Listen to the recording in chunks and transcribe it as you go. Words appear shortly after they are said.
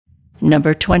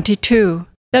Number 22,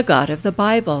 The God of the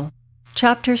Bible.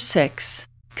 Chapter 6,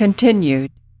 Continued.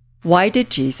 Why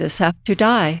did Jesus have to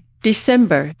die?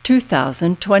 December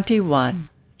 2021.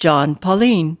 Jon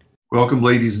Paulien. Welcome,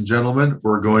 ladies and gentlemen.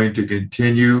 We're going to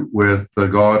continue with the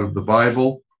God of the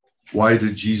Bible. Why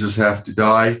did Jesus have to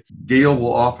die? Gail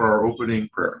will offer our opening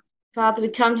prayer. Father, we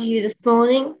come to you this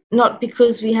morning, not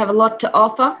because we have a lot to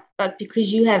offer, but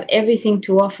because you have everything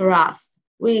to offer us.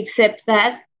 We accept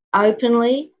that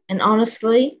openly and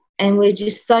honestly, and we're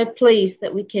just so pleased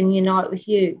that we can unite with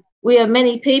you. We are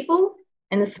many people,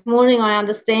 and this morning I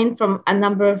understand from a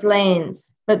number of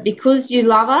lands, but because you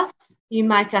love us, you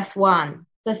make us one.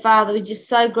 So, Father, we're just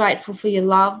so grateful for your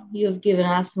love you have given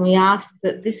us, and we ask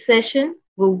that this session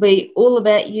will be all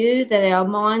about you, that our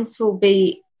minds will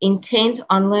be intent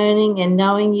on learning and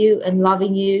knowing you and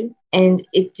loving you, and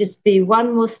it just be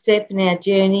one more step in our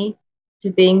journey to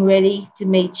being ready to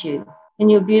meet you. In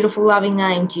your beautiful, loving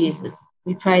name, Jesus,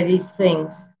 we pray these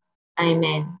things.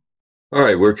 Amen. All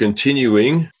right, we're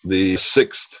continuing the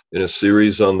sixth in a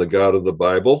series on the God of the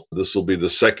Bible. This will be the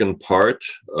second part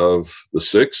of the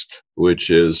sixth,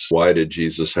 which is why did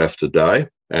Jesus have to die?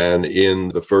 And in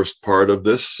the first part of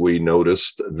this, we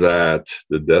noticed that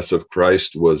the death of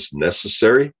Christ was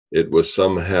necessary. It was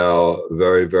somehow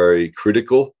very, very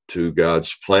critical to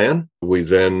God's plan. We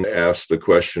then asked the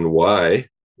question, why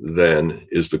then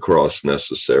is the cross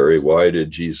necessary? Why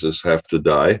did Jesus have to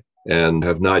die? And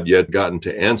have not yet gotten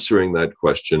to answering that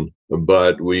question,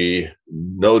 but we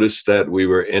noticed that we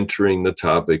were entering the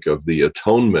topic of the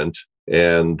atonement,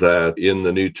 and that in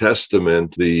the New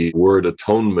Testament, the word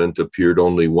atonement appeared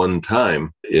only one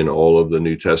time in all of the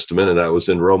New Testament, and that was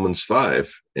in Romans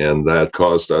 5. And that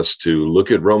caused us to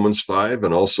look at Romans 5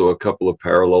 and also a couple of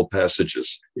parallel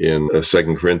passages in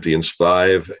 2 Corinthians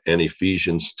 5 and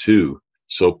Ephesians 2.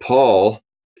 So Paul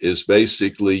is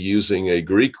basically using a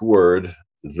Greek word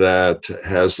that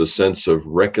has the sense of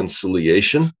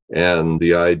reconciliation and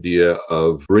the idea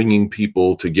of bringing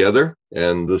people together.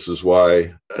 And this is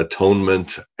why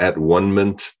atonement,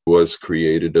 at-one-ment was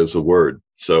created as a word.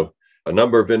 So a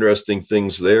number of interesting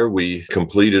things there. We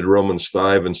completed Romans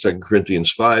 5 and 2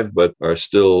 Corinthians 5, but are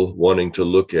still wanting to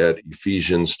look at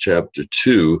Ephesians chapter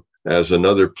 2 as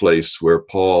another place where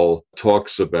Paul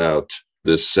talks about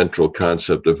this central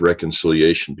concept of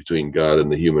reconciliation between God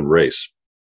and the human race.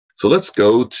 So let's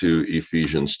go to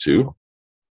Ephesians 2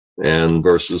 and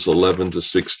verses 11 to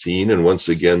 16. And once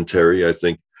again, Terry, I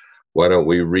think, why don't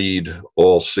we read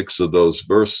all 6 of those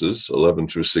verses, 11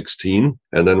 through 16,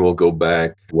 and then we'll go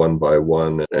back one by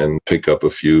one and pick up a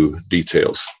few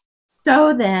details.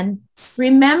 So then,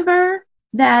 remember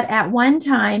that at one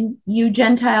time you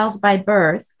Gentiles by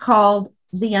birth, called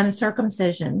the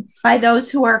uncircumcision, by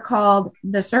those who are called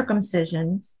the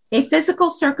circumcision, a physical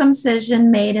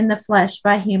circumcision made in the flesh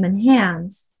by human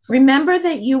hands. Remember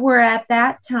that you were at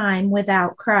that time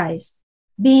without Christ,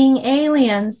 being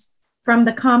aliens from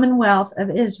the commonwealth of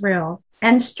Israel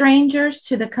and strangers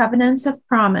to the covenants of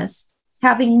promise,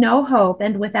 having no hope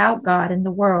and without God in the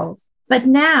world. But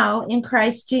now in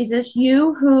Christ Jesus,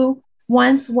 you who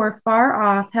once were far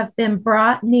off have been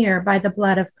brought near by the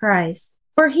blood of Christ.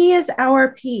 For he is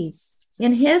our peace.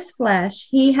 In his flesh,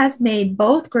 he has made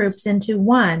both groups into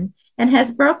one and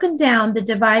has broken down the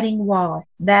dividing wall,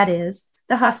 that is,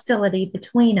 the hostility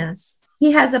between us.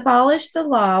 He has abolished the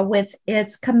law with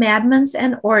its commandments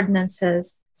and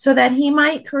ordinances, so that he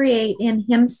might create in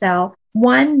himself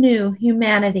one new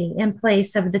humanity in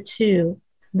place of the two,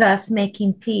 thus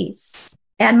making peace,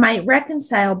 and might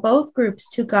reconcile both groups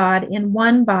to God in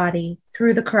one body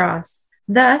through the cross,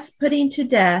 thus putting to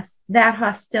death that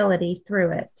hostility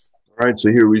through it. All right,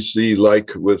 so here we see,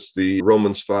 like with the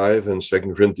Romans 5 and 2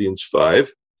 Corinthians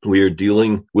 5, we are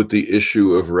dealing with the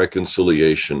issue of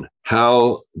reconciliation.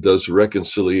 How does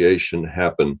reconciliation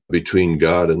happen between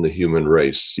God and the human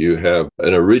race? You have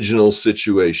an original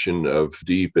situation of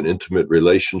deep and intimate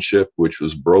relationship, which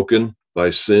was broken by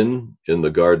sin in the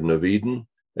Garden of Eden.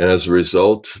 And as a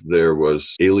result, there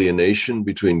was alienation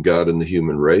between God and the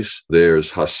human race. There's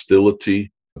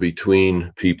hostility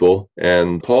between people.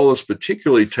 And Paul is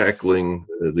particularly tackling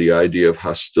the idea of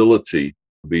hostility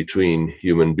between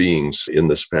human beings in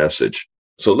this passage.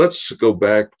 So let's go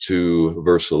back to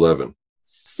verse 11.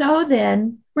 So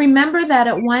then, remember that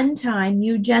at one time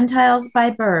you Gentiles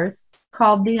by birth,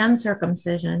 called the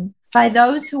uncircumcision, by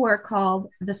those who are called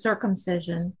the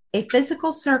circumcision, a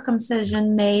physical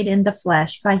circumcision made in the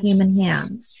flesh by human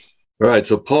hands. All right,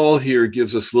 so Paul here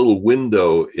gives us a little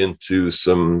window into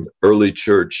some early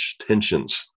church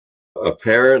tensions.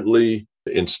 Apparently,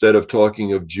 Instead of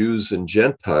talking of Jews and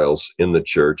Gentiles in the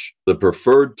church, the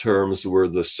preferred terms were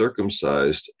the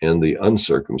circumcised and the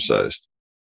uncircumcised.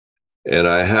 And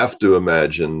I have to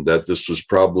imagine that this was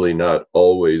probably not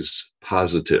always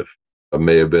positive. It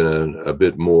may have been a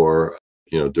bit more,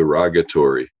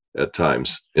 derogatory at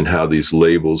times in how these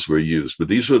labels were used. But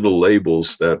these were the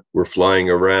labels that were flying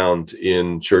around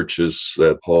in churches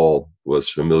that Paul was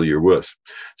familiar with.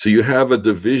 So you have a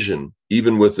division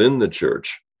even within the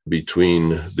church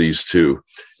between these two.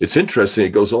 It's interesting.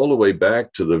 It goes all the way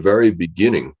back to the very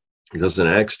beginning, because in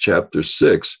Acts chapter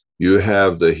 6, you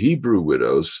have the Hebrew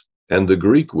widows and the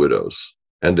Greek widows,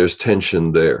 and there's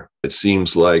tension there. It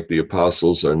seems like the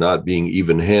apostles are not being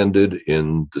even-handed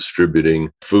in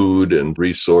distributing food and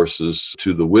resources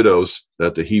to the widows,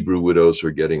 that the Hebrew widows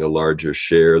were getting a larger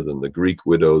share than the Greek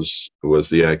widows, was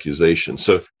the accusation.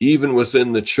 So even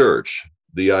within the church,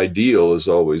 the ideal has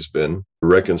always been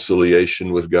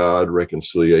reconciliation with God,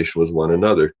 reconciliation with one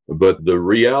another. But the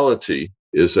reality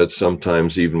is that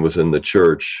sometimes even within the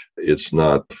church, it's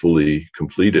not fully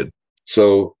completed.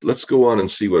 So let's go on and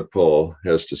see what Paul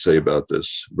has to say about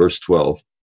this. Verse 12.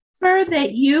 For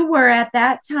that you were at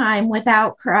that time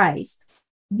without Christ,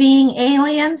 being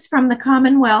aliens from the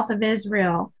commonwealth of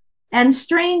Israel, and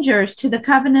strangers to the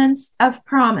covenants of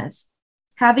promise,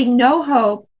 having no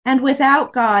hope and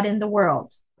without God in the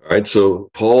world. All right, so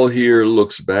Paul here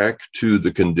looks back to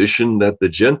the condition that the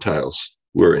Gentiles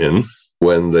were in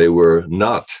when they were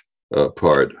not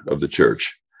part of the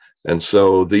church. And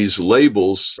so these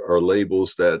labels are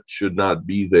labels that should not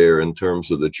be there in terms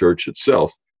of the church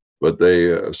itself, but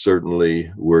they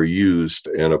certainly were used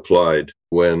and applied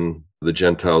when the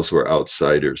Gentiles were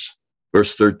outsiders.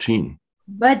 Verse 13.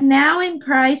 But now in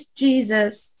Christ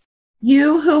Jesus,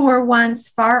 you who were once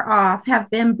far off have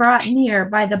been brought near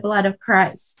by the blood of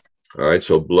Christ. All right,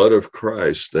 so blood of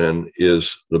Christ then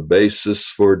is the basis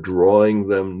for drawing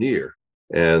them near.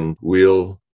 And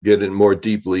we'll get in more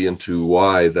deeply into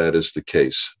why that is the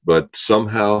case. But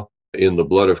somehow in the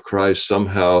blood of Christ,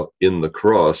 somehow in the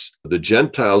cross, the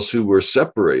Gentiles who were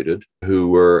separated, who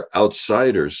were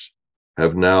outsiders,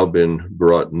 have now been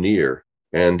brought near.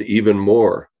 And even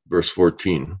more, verse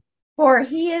 14. For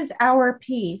he is our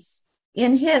peace.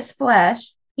 In his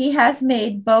flesh, he has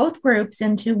made both groups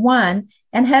into one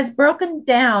and has broken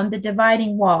down the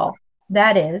dividing wall,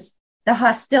 that is, the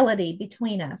hostility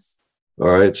between us. All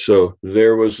right, so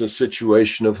there was a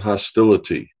situation of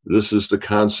hostility. This is the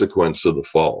consequence of the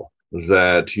fall,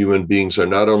 that human beings are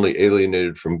not only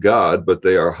alienated from God, but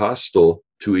they are hostile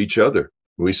to each other.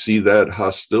 We see that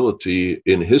hostility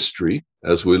in history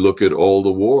as we look at all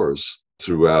the wars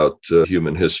throughout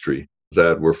human history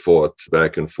that were fought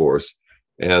back and forth.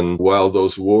 And while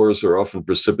those wars are often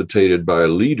precipitated by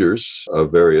leaders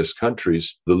of various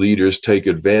countries, the leaders take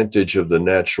advantage of the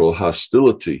natural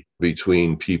hostility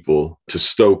between people to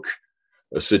stoke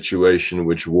a situation in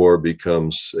which war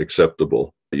becomes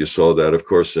acceptable. You saw that, of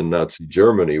course, in Nazi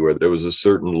Germany, where there was a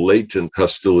certain latent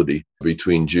hostility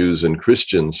between Jews and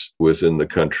Christians within the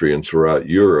country and throughout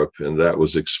Europe, and that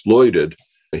was exploited.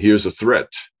 Here's a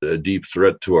threat, a deep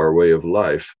threat to our way of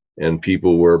life. And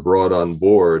people were brought on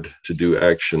board to do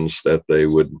actions that they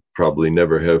would probably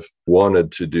never have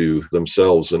wanted to do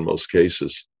themselves in most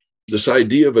cases. This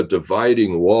idea of a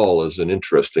dividing wall is an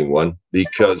interesting one,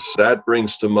 because that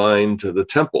brings to mind the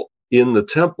temple. In the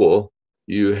temple,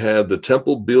 you have the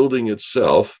temple building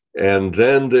itself, and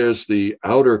then there's the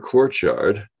outer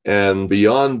courtyard, and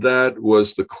beyond that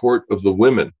was the court of the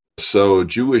women. So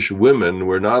Jewish women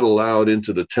were not allowed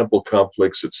into the temple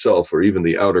complex itself, or even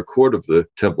the outer court of the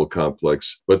temple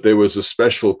complex, but there was a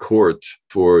special court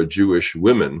for Jewish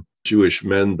women. Jewish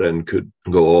men then could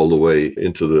go all the way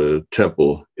into the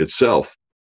temple itself.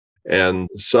 And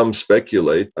some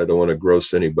speculate, I don't want to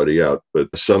gross anybody out, but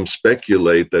some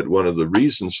speculate that one of the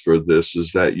reasons for this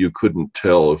is that you couldn't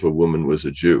tell if a woman was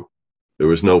a Jew. There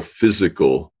was no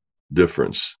physical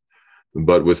difference,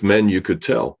 but with men you could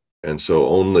tell. And so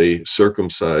only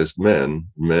circumcised men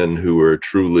who were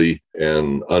truly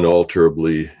and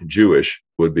unalterably Jewish,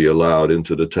 would be allowed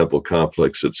into the temple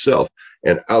complex itself.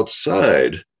 And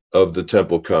outside of the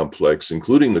temple complex,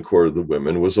 including the court of the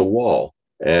women, was a wall.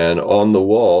 And on the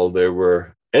wall, there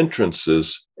were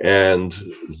entrances, and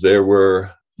there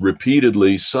were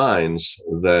repeatedly signs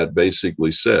that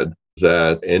basically said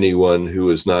that anyone who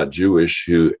is not Jewish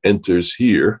who enters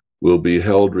here will be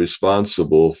held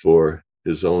responsible for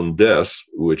his own death,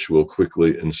 which will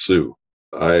quickly ensue.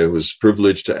 I was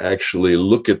privileged to actually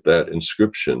look at that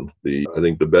inscription. I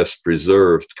think the best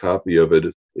preserved copy of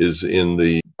it is in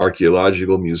the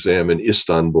Archaeological Museum in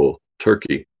Istanbul,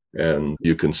 Turkey. And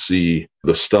you can see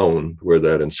the stone where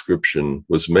that inscription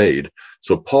was made.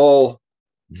 So Paul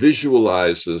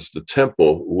visualizes the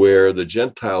temple where the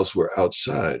Gentiles were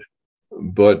outside.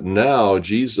 But now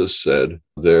Jesus said,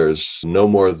 there's no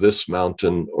more this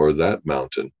mountain or that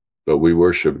mountain, but we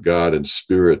worship God in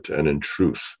spirit and in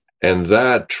truth. And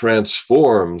that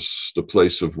transforms the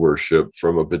place of worship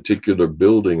from a particular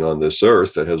building on this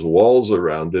earth that has walls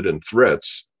around it and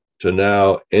threats to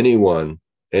now anyone,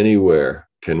 anywhere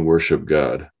can worship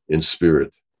God in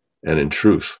spirit and in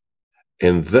truth.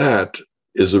 And that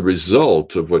is a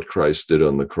result of what Christ did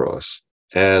on the cross.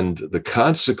 And the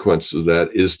consequence of that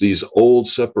is these old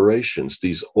separations,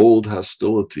 these old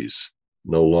hostilities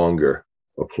no longer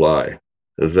apply.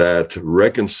 That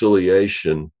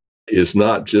reconciliation is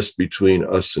not just between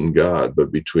us and God,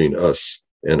 but between us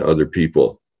and other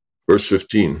people. Verse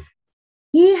 15.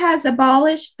 He has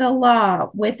abolished the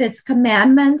law with its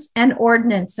commandments and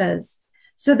ordinances,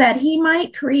 so that he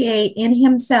might create in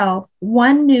himself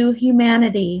one new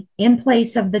humanity in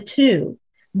place of the two,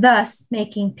 thus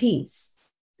making peace.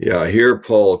 Yeah, here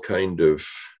Paul kind of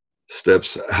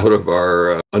steps out of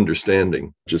our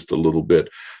understanding just a little bit,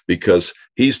 because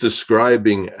he's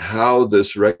describing how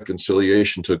this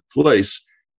reconciliation took place.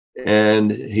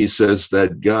 And he says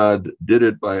that God did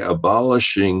it by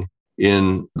abolishing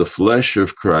in the flesh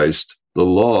of Christ the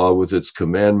law with its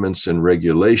commandments and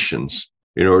regulations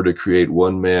in order to create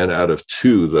one man out of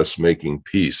two, thus making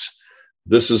peace.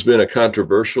 This has been a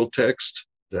controversial text,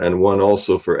 and one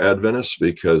also for Adventists,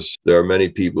 because there are many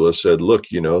people who have said, look,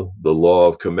 the law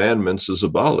of commandments is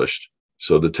abolished,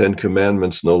 so the 10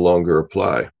 Commandments no longer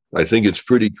apply. I think it's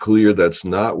pretty clear that's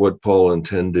not what Paul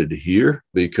intended here,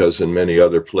 because in many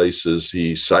other places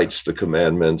he cites the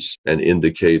commandments and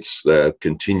indicates that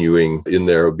continuing in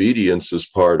their obedience is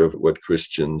part of what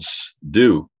Christians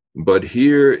do. But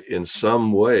here, in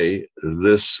some way,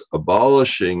 this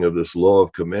abolishing of this law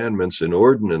of commandments and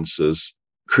ordinances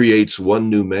creates one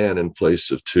new man in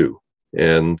place of two.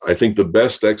 And I think the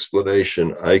best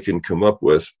explanation I can come up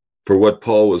with for what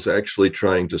Paul was actually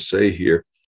trying to say here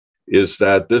is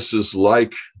that this is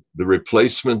like the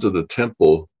replacement of the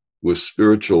temple with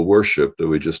spiritual worship that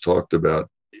we just talked about.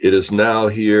 It is now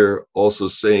here also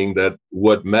saying that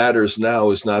what matters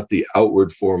now is not the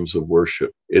outward forms of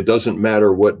worship. It doesn't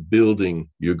matter what building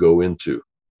you go into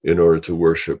in order to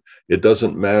worship. It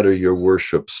doesn't matter your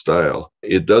worship style.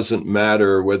 It doesn't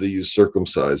matter whether you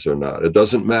circumcise or not. It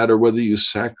doesn't matter whether you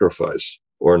sacrifice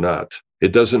or not.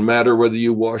 It doesn't matter whether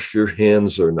you wash your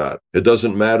hands or not. It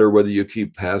doesn't matter whether you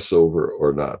keep Passover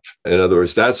or not. In other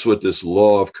words, that's what this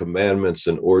law of commandments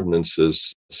and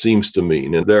ordinances seems to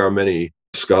mean. And there are many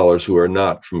scholars who are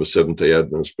not from a Seventh-day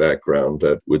Adventist background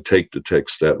that would take the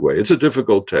text that way. It's a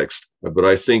difficult text, but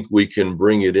I think we can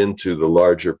bring it into the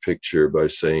larger picture by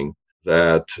saying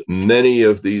that many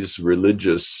of these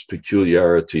religious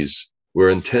peculiarities were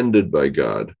intended by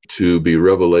God to be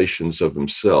revelations of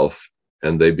himself,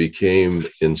 and they became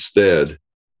instead,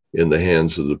 in the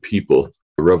hands of the people,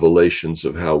 revelations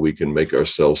of how we can make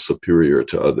ourselves superior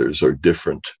to others or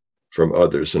different from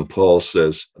others. And Paul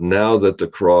says, now that the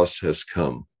cross has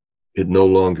come, it no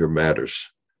longer matters.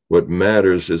 What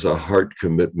matters is a heart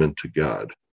commitment to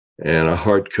God, and a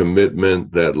heart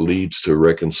commitment that leads to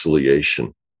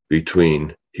reconciliation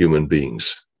between human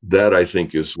beings. That, I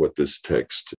think, is what this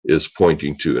text is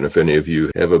pointing to. And if any of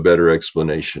you have a better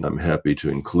explanation, I'm happy to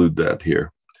include that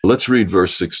here. Let's read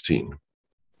verse 16.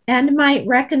 And might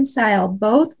reconcile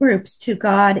both groups to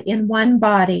God in one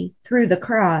body through the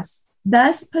cross,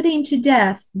 thus putting to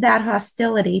death that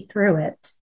hostility through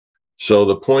it. So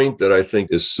the point that I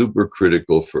think is super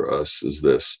critical for us is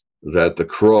this, that the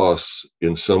cross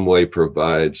in some way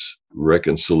provides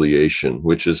reconciliation,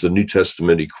 which is the New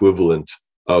Testament equivalent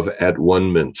of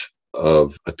at-one-ment,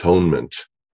 of atonement,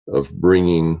 of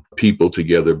bringing people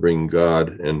together, bringing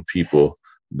God and people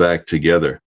back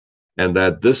together. And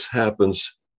that this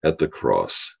happens at the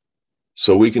cross.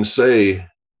 So we can say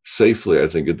safely, I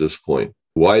think, at this point,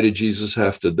 why did Jesus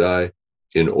have to die?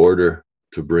 In order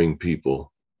to bring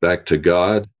people back to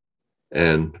God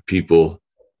and people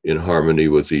in harmony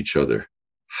with each other.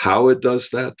 How it does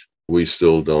that, we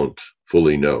still don't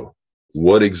fully know.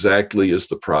 What exactly is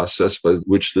the process by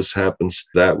which this happens?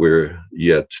 That we're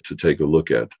yet to take a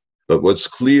look at. But what's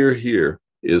clear here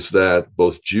is that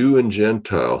both Jew and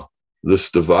Gentile, this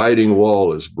dividing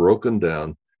wall is broken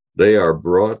down. They are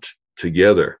brought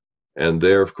together. And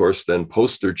they're, of course, then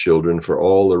poster children for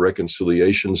all the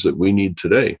reconciliations that we need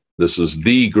today. This is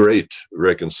the great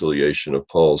reconciliation of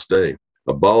Paul's day,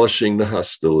 abolishing the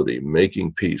hostility,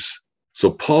 making peace. So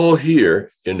Paul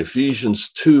here in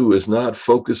Ephesians 2 is not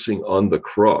focusing on the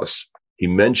cross. He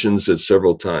mentions it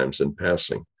several times in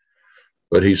passing,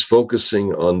 but he's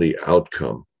focusing on the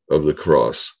outcome of the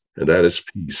cross, and that is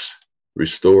peace,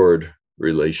 restored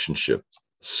relationship,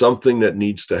 something that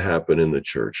needs to happen in the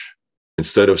church.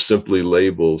 Instead of simply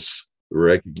labels,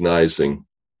 recognizing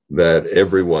that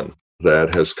everyone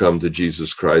that has come to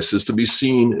Jesus Christ is to be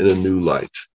seen in a new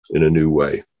light, in a new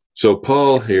way. So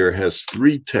Paul here has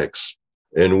 3 texts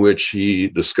in which he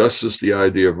discusses the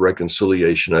idea of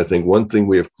reconciliation. I think one thing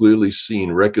we have clearly seen,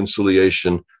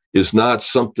 reconciliation is not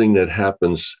something that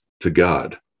happens to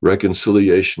God.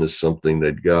 Reconciliation is something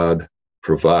that God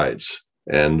provides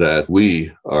and that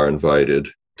we are invited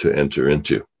to enter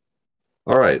into.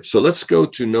 All right, so let's go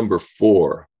to number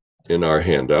 4 in our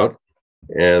handout.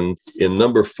 And in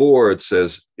number 4, it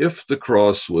says, if the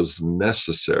cross was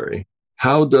necessary,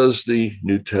 how does the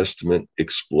New Testament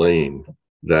explain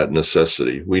that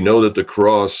necessity? We know that the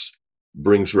cross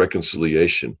brings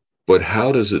reconciliation, but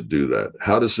how does it do that?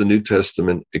 How does the New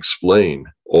Testament explain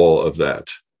all of that?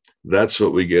 That's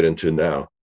what we get into now.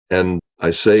 And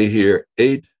I say here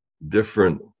 8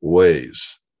 different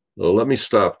ways. Well, let me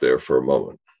stop there for a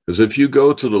moment, because if you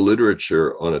go to the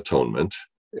literature on atonement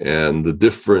and the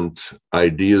different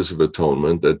ideas of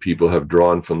atonement that people have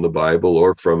drawn from the Bible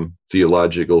or from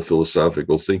theological,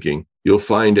 philosophical thinking, you'll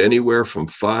find anywhere from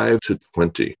 5 to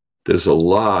 20. There's a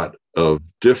lot of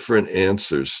different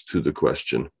answers to the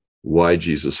question, why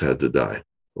Jesus had to die.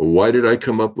 Why did I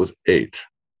come up with 8?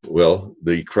 Well,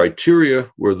 the criteria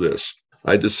were this.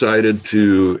 I decided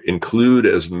to include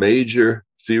as major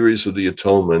theories of the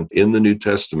atonement in the New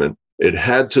Testament. It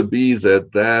had to be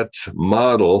that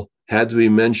model had to be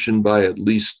mentioned by at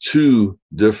least 2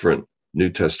 different New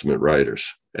Testament writers.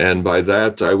 And by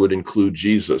that, I would include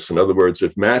Jesus. In other words,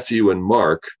 if Matthew and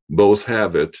Mark both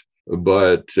have it,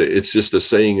 but it's just a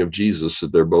saying of Jesus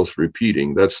that they're both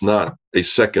repeating, that's not a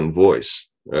second voice,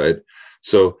 right?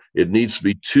 So it needs to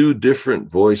be 2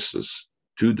 different voices,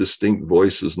 2 distinct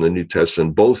voices in the New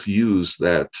Testament, both use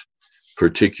that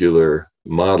particular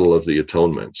model of the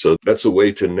atonement. So that's a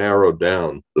way to narrow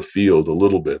down the field a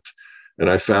little bit. And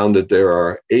I found that there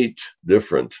are 8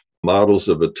 different models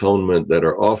of atonement that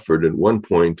are offered at one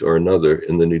point or another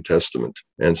in the New Testament.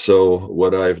 And so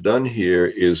what I've done here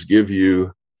is give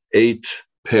you 8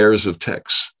 pairs of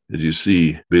texts. As you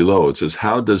see below, it says,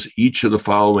 how does each of the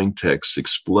following texts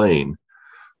explain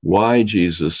why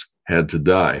Jesus had to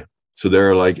die? So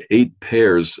there are like 8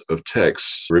 pairs of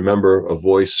texts. Remember, a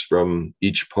voice from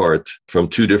each part, from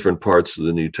 2 different parts of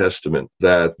the New Testament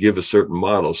that give a certain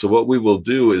model. So what we will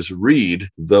do is read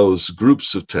those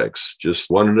groups of texts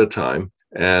just one at a time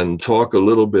and talk a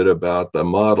little bit about the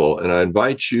model. And I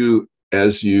invite you,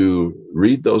 as you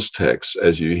read those texts,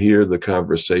 as you hear the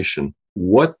conversation,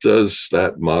 what does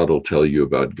that model tell you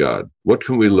about God? What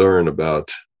can we learn about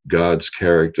God's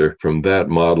character from that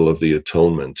model of the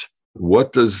atonement?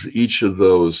 What does each of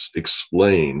those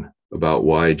explain about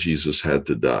why Jesus had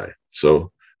to die?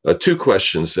 So 2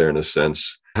 questions there in a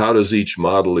sense. How does each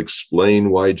model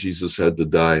explain why Jesus had to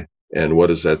die? And what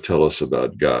does that tell us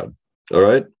about God? All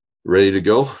right, ready to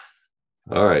go?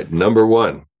 All right, number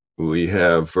 1, we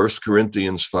have 1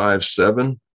 Corinthians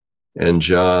 5:7 and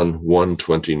John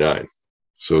 1:29.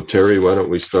 So Terry, why don't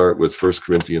we start with 1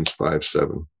 Corinthians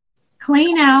 5:7?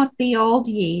 Clean out the old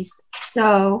yeast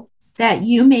so that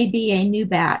you may be a new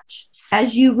batch,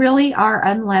 as you really are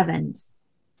unleavened.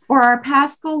 For our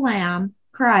Paschal Lamb,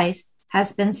 Christ,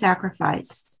 has been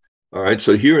sacrificed. All right,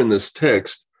 so here in this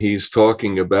text, he's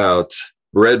talking about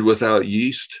bread without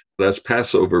yeast. That's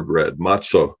Passover bread,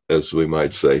 matzah, as we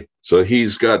might say. So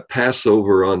he's got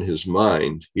Passover on his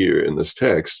mind here in this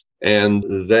text. And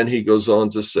then he goes on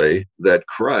to say that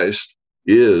Christ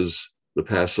is the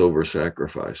Passover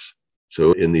sacrifice.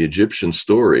 So in the Egyptian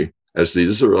story, as the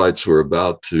Israelites were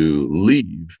about to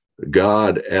leave,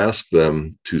 God asked them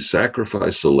to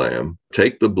sacrifice a lamb,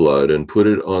 take the blood and put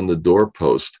it on the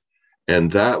doorpost, and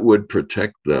that would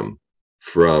protect them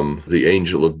from the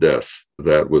angel of death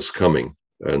that was coming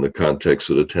in the context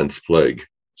of the 10th plague.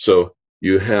 So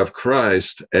you have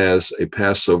Christ as a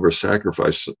Passover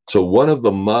sacrifice. So one of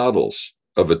the models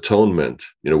of atonement,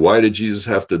 why did Jesus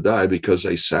have to die? Because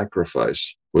a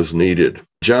sacrifice was needed.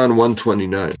 John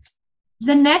 1:29.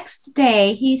 The next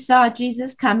day he saw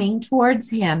Jesus coming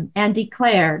towards him and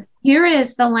declared, "Here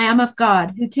is the Lamb of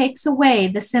God who takes away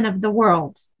the sin of the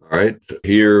world." All right,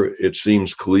 here it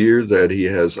seems clear that he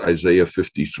has Isaiah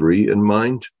 53 in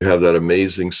mind. You have that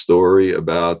amazing story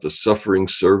about the suffering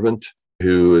servant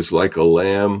who is like a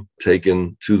lamb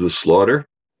taken to the slaughter.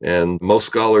 And most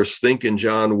scholars think in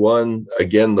John 1,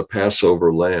 again, the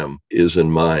Passover lamb is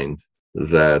in mind,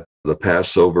 that the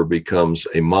Passover becomes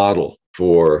a model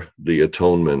for the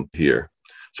atonement here.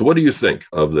 So what do you think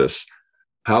of this?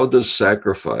 How does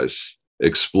sacrifice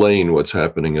explain what's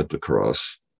happening at the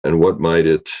cross? And what might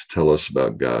it tell us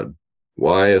about God?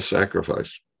 Why a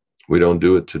sacrifice? We don't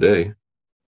do it today.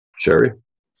 Sherry?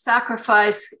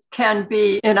 Sacrifice can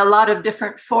be in a lot of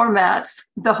different formats.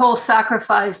 The whole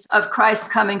sacrifice of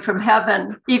Christ coming from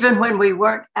heaven, even when we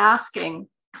weren't asking,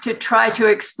 to try to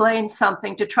explain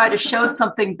something, to try to show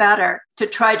something better, to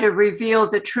try to reveal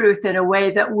the truth in a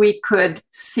way that we could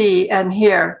see and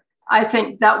hear. I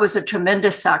think that was a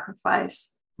tremendous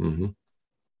sacrifice. Mm-hmm.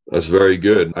 That's very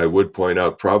good. I would point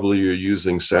out probably you're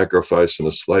using sacrifice in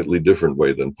a slightly different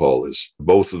way than Paul is.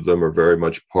 Both of them are very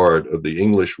much part of the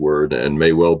English word and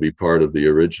may well be part of the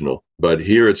original. But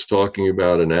here it's talking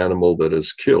about an animal that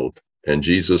is killed. And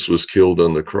Jesus was killed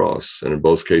on the cross. And in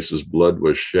both cases, blood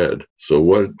was shed. So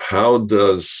how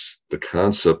does the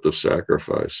concept of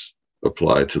sacrifice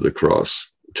apply to the cross?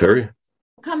 Terry?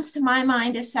 What comes to my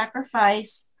mind is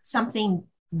sacrifice, something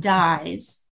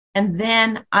dies. And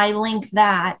then I link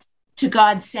that to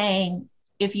God saying,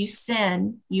 if you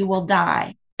sin, you will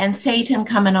die. And Satan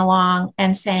coming along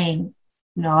and saying,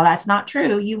 no, that's not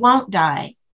true. You won't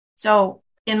die. So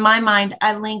in my mind,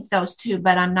 I link those two,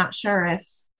 but I'm not sure if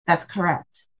that's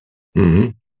correct.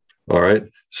 Mm-hmm. All right.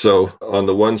 So on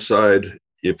the one side,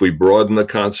 if we broaden the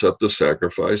concept of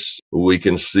sacrifice, we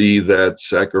can see that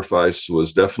sacrifice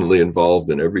was definitely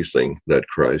involved in everything that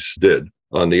Christ did.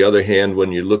 On the other hand,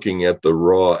 when you're looking at the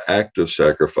raw act of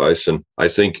sacrifice, and I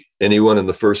think anyone in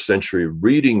the first century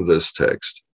reading this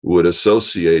text would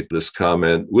associate this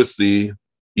comment with the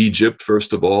Egypt,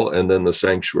 first of all, and then the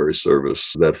sanctuary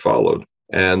service that followed.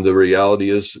 And the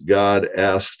reality is God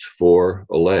asked for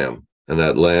a lamb, and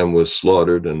that lamb was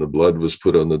slaughtered and the blood was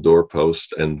put on the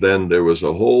doorpost. And then there was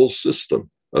a whole system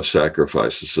of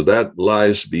sacrifices. So that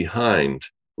lies behind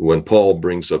when Paul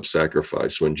brings up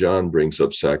sacrifice, when John brings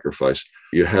up sacrifice,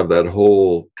 you have that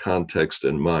whole context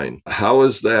in mind. How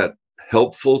is that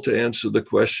helpful to answer the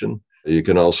question? You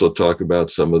can also talk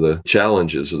about some of the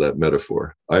challenges of that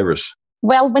metaphor. Iris.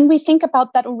 Well, when we think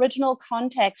about that original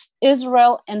context,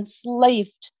 Israel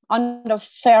enslaved under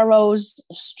Pharaoh's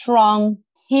strong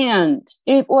hand,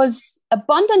 it was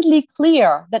abundantly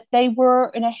clear that they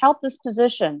were in a helpless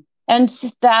position. And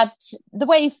that the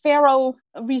way Pharaoh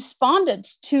responded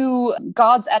to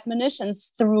God's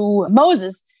admonitions through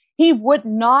Moses, he would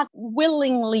not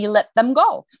willingly let them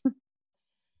go.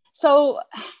 So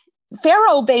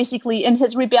Pharaoh basically, in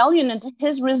his rebellion and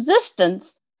his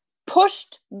resistance,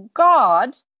 pushed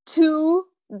God to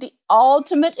the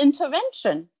ultimate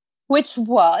intervention, which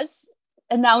was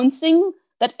announcing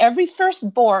that every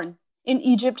firstborn in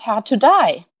Egypt had to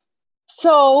die.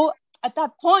 So at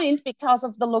that point, because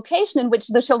of the location in which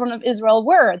the children of Israel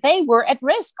were, they were at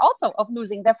risk also of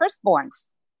losing their firstborns.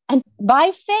 And by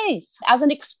faith, as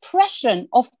an expression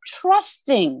of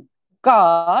trusting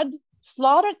God,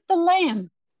 slaughtered the lamb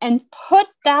and put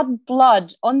that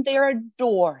blood on their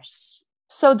doors,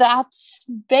 so that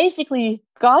basically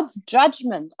God's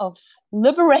judgment of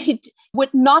liberate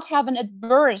would not have an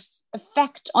adverse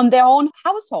effect on their own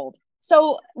household.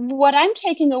 So what I'm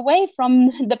taking away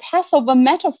from the Passover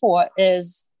metaphor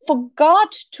is for God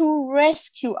to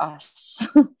rescue us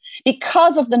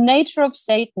because of the nature of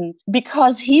Satan,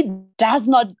 because he does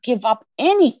not give up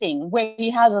anything where he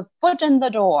has a foot in the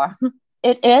door.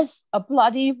 It is a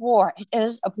bloody war. It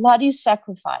is a bloody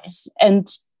sacrifice. And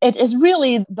it is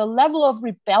really the level of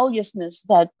rebelliousness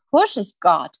that pushes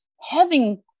God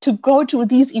having to go to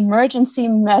these emergency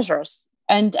measures,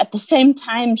 and at the same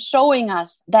time showing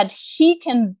us that he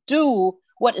can do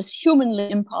what is humanly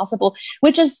impossible,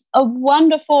 which is a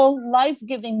wonderful,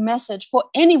 life-giving message for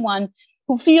anyone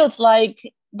who feels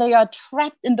like they are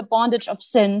trapped in the bondage of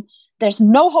sin. There's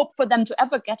no hope for them to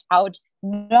ever get out.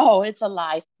 No, it's a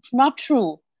lie. It's not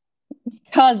true.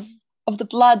 Because of the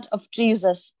blood of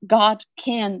Jesus, God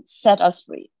can set us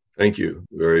free. Thank you.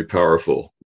 Very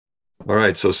powerful. All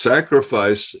right. So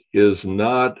sacrifice is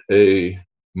not a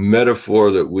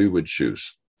metaphor that we would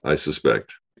choose, I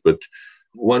suspect. But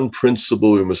one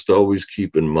principle we must always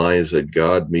keep in mind is that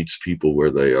God meets people where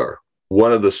they are.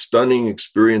 One of the stunning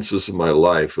experiences of my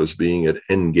life was being at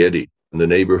En Gedi, in the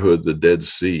neighborhood, the Dead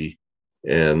Sea.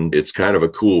 And it's kind of a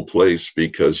cool place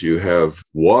because you have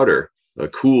water, a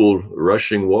cool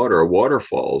rushing water,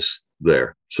 waterfalls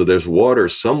there. So there's water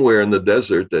somewhere in the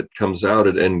desert that comes out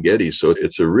at En Gedi. So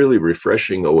it's a really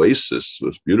refreshing oasis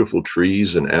with beautiful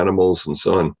trees and animals and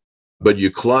so on. But you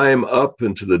climb up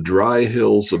into the dry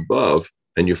hills above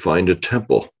and you find a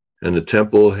temple. And the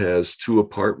temple has 2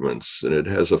 apartments, and it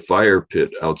has a fire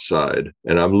pit outside.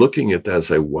 And I'm looking at that and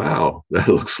say, wow, that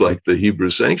looks like the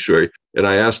Hebrew sanctuary. And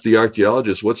I asked the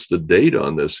archaeologist, what's the date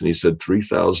on this? And he said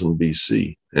 3000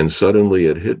 BC. And suddenly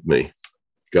it hit me.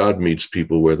 God meets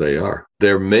people where they are.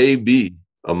 There may be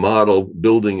a model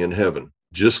building in heaven,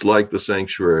 just like the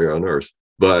sanctuary on earth.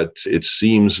 But it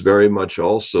seems very much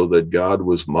also that God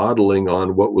was modeling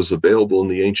on what was available in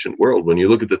the ancient world. When you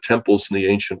look at the temples in the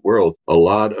ancient world, a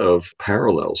lot of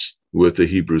parallels with the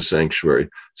Hebrew sanctuary.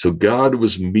 So God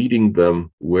was meeting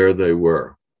them where they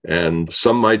were. And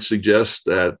some might suggest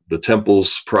that the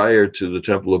temples prior to the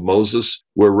temple of Moses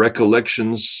were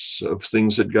recollections of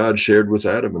things that God shared with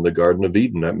Adam in the Garden of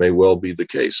Eden. That may well be the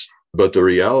case. But the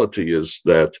reality is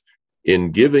that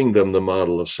in giving them the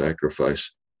model of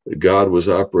sacrifice, God was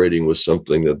operating with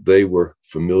something that they were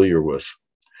familiar with.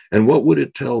 And what would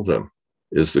it tell them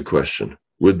is the question.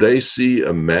 Would they see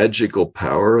a magical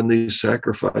power in these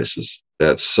sacrifices?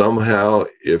 That somehow,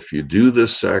 if you do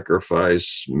this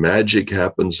sacrifice, magic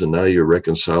happens and now you're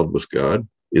reconciled with God?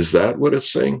 Is that what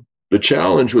it's saying? The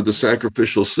challenge with the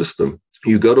sacrificial system,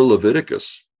 you go to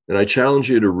Leviticus, and I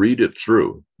challenge you to read it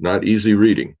through. Not easy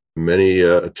reading. Many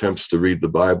attempts to read the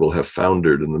Bible have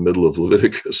foundered in the middle of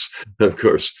Leviticus, of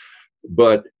course.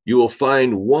 But you will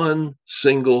find one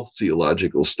single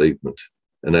theological statement.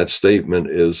 And that statement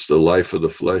is the life of the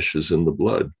flesh is in the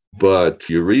blood. But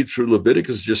you read through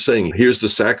Leviticus just saying, here's the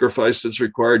sacrifice that's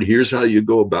required. Here's how you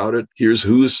go about it. Here's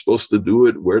who is supposed to do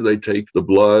it, where they take the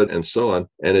blood, and so on.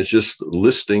 And it's just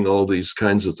listing all these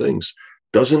kinds of things.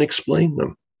 Doesn't explain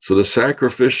them. So the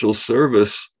sacrificial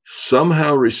service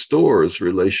somehow restores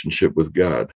relationship with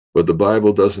God, but the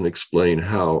Bible doesn't explain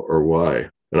how or why.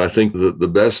 And I think that the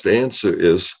best answer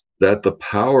is that the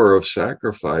power of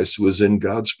sacrifice was in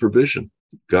God's provision.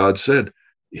 God said,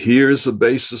 here's a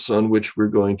basis on which we're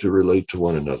going to relate to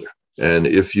one another. And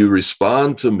if you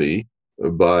respond to me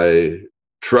by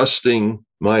trusting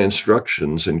my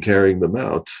instructions and carrying them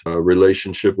out, a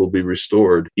relationship will be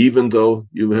restored, even though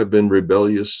you have been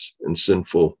rebellious and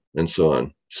sinful and so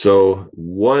on. So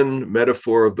one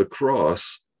metaphor of the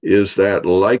cross is that,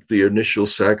 like the initial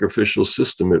sacrificial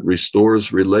system, it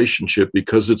restores relationship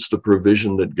because it's the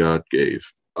provision that God gave.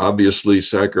 Obviously,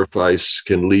 sacrifice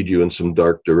can lead you in some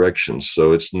dark directions,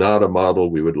 so it's not a model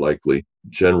we would likely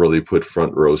generally put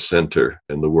front row center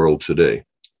in the world today.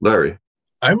 Larry?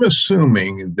 I'm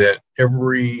assuming that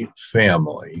every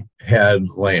family had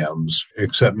lambs,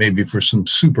 except maybe for some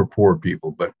super poor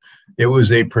people, but it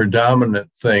was a predominant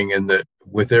thing in that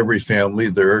with every family,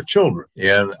 there are children.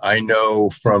 And I know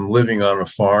from living on a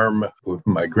farm with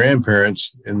my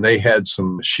grandparents, and they had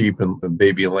some sheep and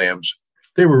baby lambs.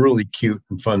 They were really cute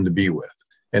and fun to be with.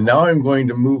 And now I'm going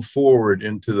to move forward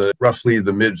into roughly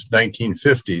the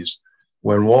mid-1950s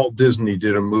when Walt Disney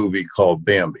did a movie called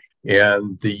Bambi.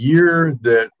 And the year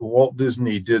that Walt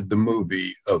Disney did the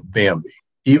movie of Bambi,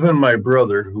 even my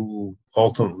brother, who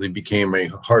ultimately became a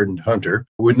hardened hunter,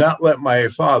 would not let my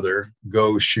father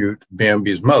go shoot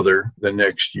Bambi's mother the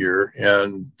next year.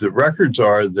 And the records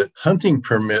are that hunting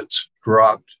permits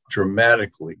dropped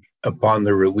dramatically upon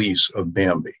the release of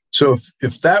Bambi. So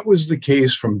if that was the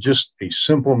case from just a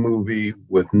simple movie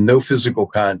with no physical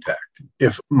contact,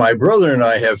 if my brother and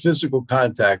I have physical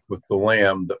contact with the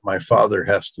lamb that my father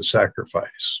has to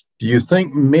sacrifice, do you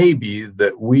think maybe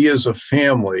that we as a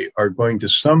family are going to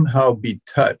somehow be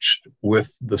touched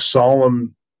with the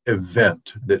solemn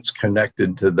event that's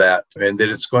connected to that, and that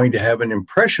it's going to have an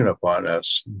impression upon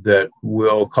us that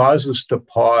will cause us to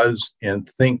pause and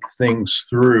think things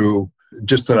through?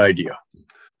 Just an idea.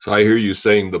 So I hear you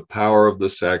saying the power of the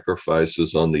sacrifice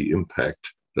is on the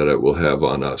impact that it will have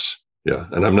on us. Yeah.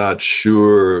 And I'm not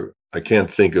sure, I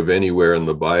can't think of anywhere in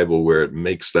the Bible where it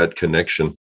makes that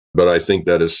connection. But I think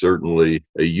that is certainly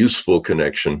a useful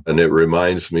connection. And it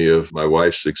reminds me of my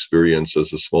wife's experience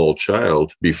as a small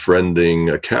child befriending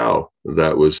a cow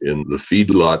that was in the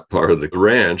feedlot part of the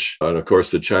ranch. And of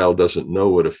course, the child doesn't know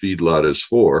what a feedlot is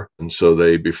for. And so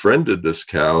they befriended this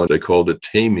cow. They called it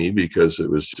Tammy because it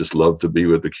was just love to be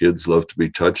with the kids, love to be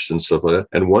touched and stuff like that.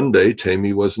 And one day,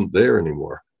 Tammy wasn't there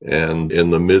anymore. And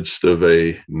in the midst of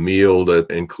a meal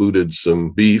that included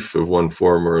some beef of one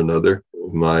form or another,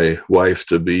 my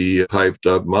wife-to-be piped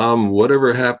up, "Mom,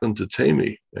 whatever happened to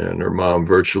Tammy?" And her mom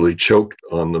virtually choked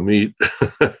on the meat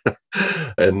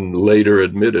and later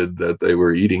admitted that they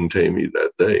were eating Tammy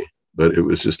that day. But it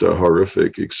was just a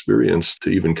horrific experience to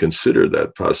even consider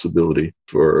that possibility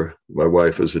for my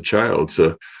wife as a child.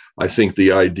 So I think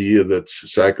the idea that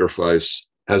sacrifice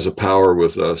has a power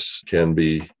with us can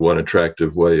be one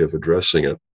attractive way of addressing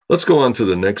it. Let's go on to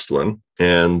the next one,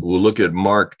 and we'll look at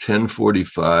Mark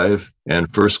 10:45 and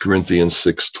 1 Corinthians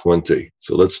 6:20.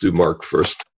 So let's do Mark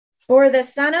first. For the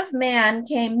Son of Man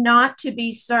came not to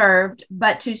be served,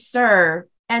 but to serve,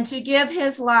 and to give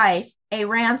his life a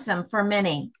ransom for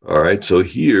many. All right, so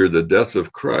here the death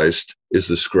of Christ is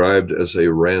described as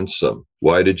a ransom.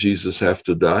 Why did Jesus have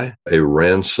to die? A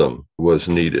ransom was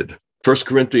needed. 1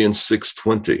 Corinthians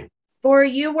 6:20. For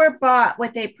you were bought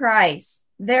with a price.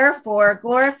 Therefore,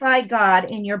 glorify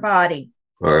God in your body.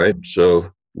 All right,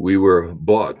 so we were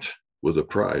bought with a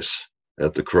price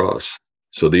at the cross.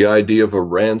 So the idea of a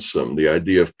ransom, the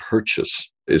idea of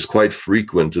purchase, is quite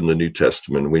frequent in the New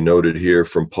Testament. We noted here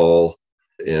from Paul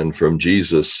and from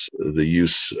Jesus the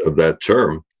use of that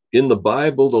term. In the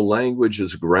Bible, the language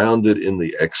is grounded in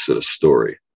the Exodus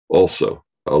story also,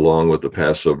 along with the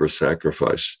Passover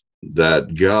sacrifice,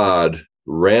 that God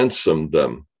ransomed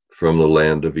them from the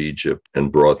land of Egypt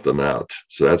and brought them out.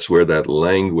 So that's where that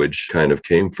language kind of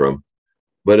came from.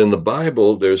 But in the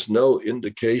Bible, there's no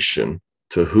indication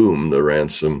to whom the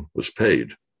ransom was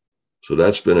paid. So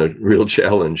that's been a real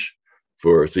challenge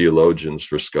for theologians,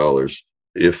 for scholars.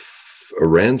 If a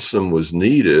ransom was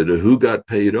needed, who got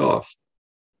paid off?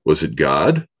 Was it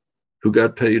God who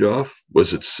got paid off?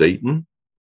 Was it Satan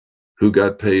who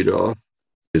got paid off?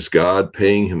 Is God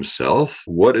paying himself?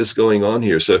 What is going on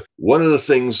here? So one of the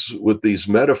things with these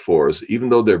metaphors, even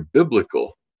though they're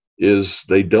biblical, is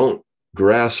they don't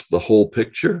grasp the whole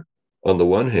picture. On the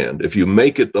one hand, if you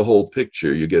make it the whole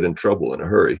picture, you get in trouble in a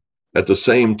hurry. At the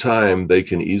same time, they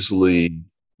can easily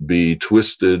be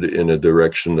twisted in a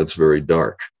direction that's very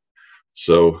dark.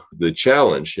 So the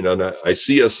challenge, now I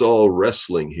see us all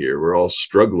wrestling here. We're all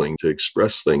struggling to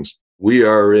express things. We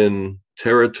are in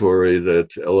territory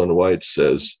that Ellen White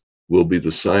says will be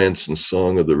the science and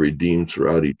song of the redeemed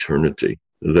throughout eternity,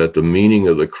 that the meaning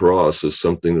of the cross is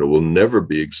something that will never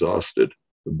be exhausted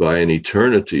by an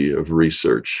eternity of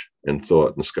research and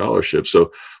thought and scholarship.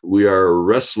 So we are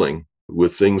wrestling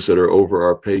with things that are over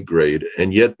our pay grade.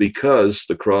 And yet, because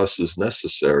the cross is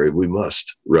necessary, we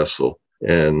must wrestle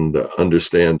and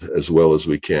understand as well as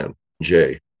we can.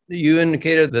 Jay. You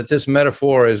indicated that this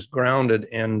metaphor is grounded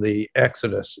in the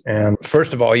Exodus. And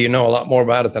first of all, you know a lot more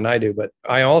about it than I do, but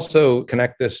I also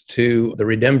connect this to the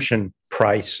redemption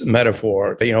price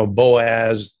metaphor,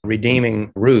 Boaz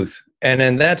redeeming Ruth. And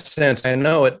in that sense, I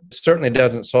know it certainly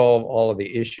doesn't solve all of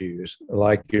the issues,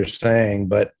 like you're saying,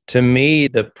 but to me,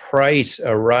 the price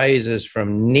arises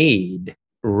from need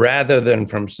rather than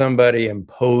from somebody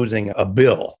imposing a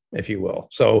bill, if you will.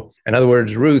 So, in other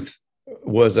words, Ruth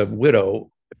was a widow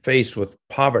faced with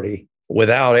poverty,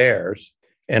 without heirs,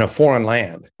 in a foreign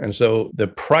land. And so the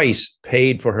price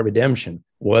paid for her redemption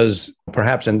was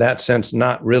perhaps in that sense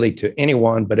not really to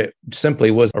anyone, but it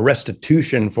simply was a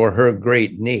restitution for her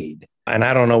great need. And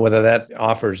I don't know whether that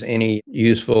offers any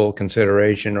useful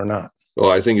consideration or not.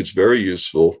 Well, I think it's very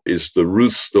useful. Is the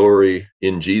Ruth story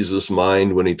in Jesus'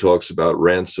 mind when he talks about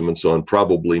ransom and so on?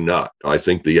 Probably not. I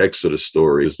think the Exodus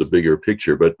story is the bigger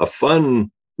picture, but a fun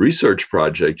research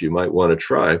project you might want to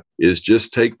try is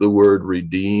just take the word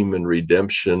redeem and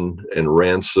redemption and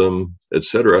ransom,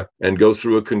 etc., and go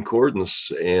through a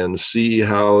concordance and see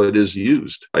how it is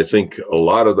used. I think a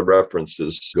lot of the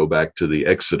references go back to the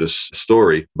Exodus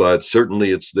story, but certainly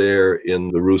it's there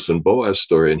in the Ruth and Boaz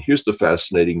story. And here's the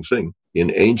fascinating thing.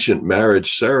 In ancient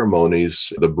marriage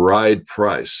ceremonies, the bride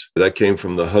price, that came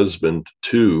from the husband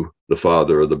to the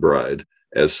father of the bride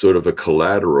as sort of a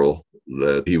collateral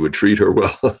that he would treat her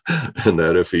well, and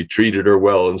that if he treated her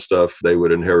well and stuff, they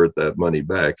would inherit that money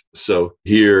back. So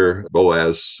here,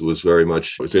 Boaz was very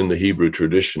much within the Hebrew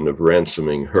tradition of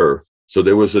ransoming her. So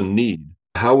there was a need.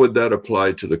 How would that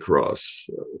apply to the cross?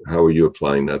 How are you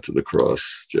applying that to the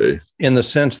cross, Jay? In the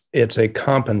sense, it's a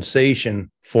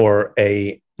compensation for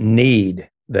a need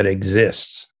that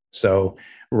exists. So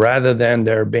rather than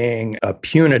there being a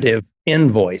punitive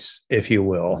invoice, if you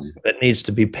will, that needs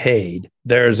to be paid,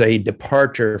 there's a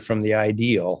departure from the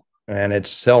ideal, and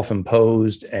it's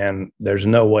self-imposed, and there's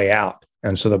no way out.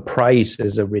 And so the price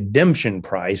is a redemption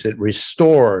price. It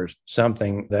restores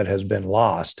something that has been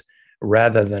lost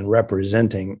rather than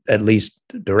representing, at least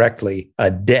directly,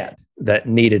 a debt that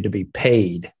needed to be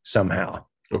paid somehow.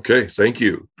 Okay, thank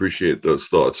you. Appreciate those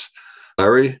thoughts.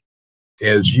 Larry?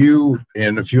 As you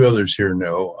and a few others here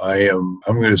know, I'm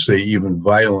going to say even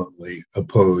violently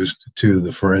opposed to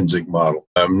the forensic model.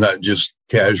 I'm not just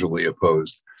casually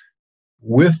opposed.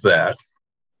 With that,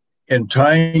 and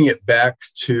tying it back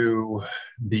to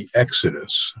the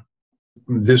Exodus,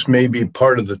 this may be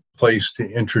part of the place to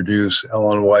introduce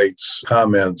Ellen White's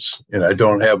comments, and I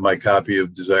don't have my copy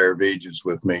of Desire of Ages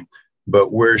with me,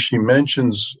 But where she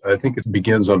mentions, I think it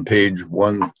begins on page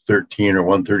 113 or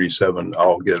 137,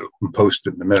 I'll get it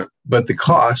posted in a minute. But the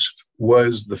cost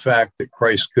was the fact that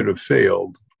Christ could have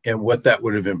failed and what that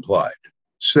would have implied.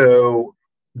 So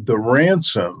the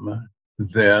ransom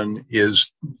then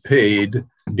is paid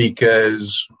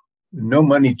because no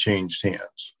money changed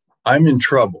hands. I'm in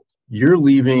trouble. You're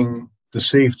leaving the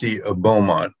safety of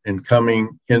Beaumont and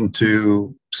coming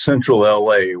into central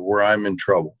LA where I'm in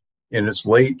trouble. And it's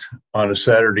late on a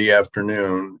Saturday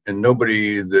afternoon and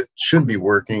nobody that should be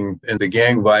working, and the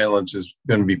gang violence is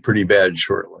going to be pretty bad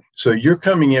shortly. So you're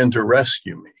coming in to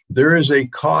rescue me. There is a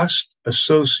cost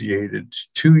associated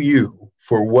to you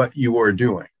for what you are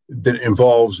doing that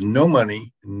involves no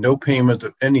money, no payment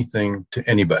of anything to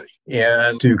anybody.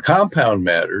 And to compound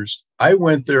matters, I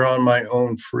went there on my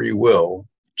own free will,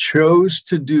 chose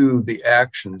to do the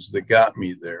actions that got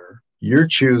me there. You're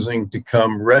choosing to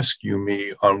come rescue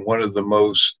me on one of the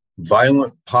most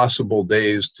violent possible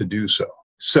days to do so.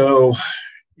 So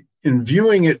in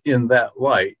viewing it in that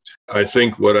light, I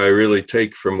think what I really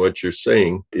take from what you're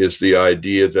saying is the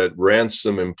idea that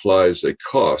ransom implies a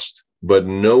cost, but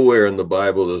nowhere in the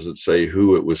Bible does it say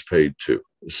who it was paid to.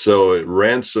 So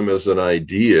ransom as an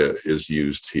idea is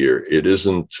used here. It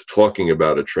isn't talking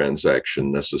about a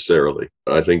transaction necessarily.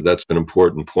 I think that's an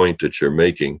important point that you're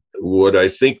making. What I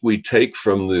think we take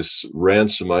from this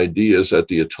ransom idea is that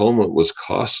the atonement was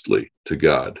costly to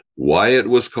God. Why it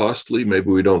was costly, maybe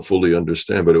we don't fully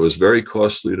understand, but it was very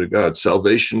costly to God.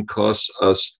 Salvation costs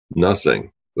us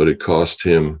nothing, but it cost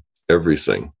him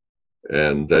everything.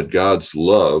 And that God's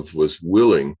love was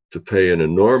willing to pay an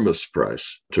enormous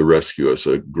price to rescue us,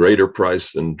 a greater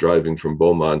price than driving from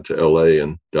Beaumont to LA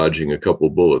and dodging a couple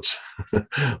bullets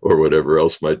or whatever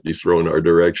else might be thrown our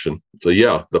direction. So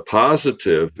yeah, the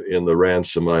positive in the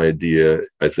ransom idea,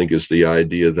 I think, is the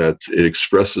idea that it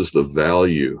expresses the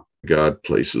value God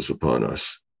places upon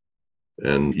us.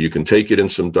 And you can take it in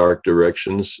some dark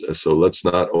directions, so let's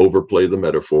not overplay the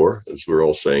metaphor, as we're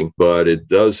all saying, but it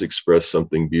does express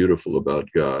something beautiful about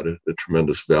God, the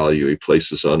tremendous value he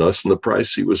places on us and the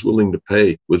price he was willing to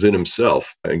pay within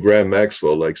himself. And Graham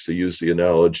Maxwell likes to use the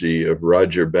analogy of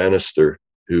Roger Bannister,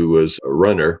 who was a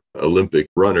runner, Olympic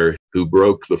runner, who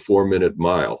broke the 4-minute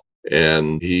mile,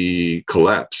 and he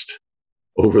collapsed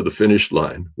over the finish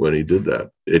line when he did that.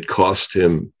 It cost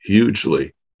him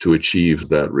hugely to achieve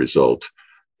that result.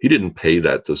 He didn't pay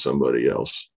that to somebody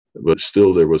else, but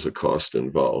still there was a cost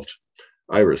involved.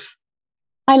 Iris.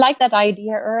 I like that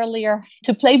idea earlier,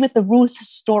 to play with the Ruth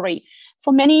story.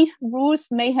 For many, Ruth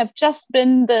may have just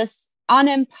been this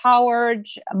unempowered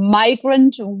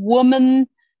migrant woman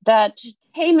that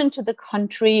came into the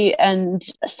country and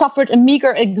suffered a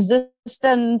meager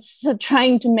existence,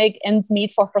 trying to make ends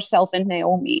meet for herself and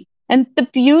Naomi. And the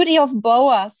beauty of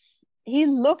Boaz, he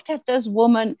looked at this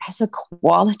woman as a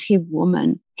quality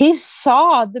woman. He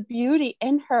saw the beauty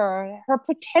in her, her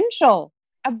potential,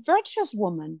 a virtuous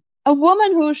woman, a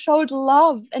woman who showed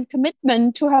love and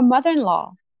commitment to her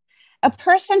mother-in-law, a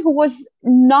person who was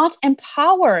not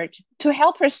empowered to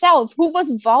help herself, who was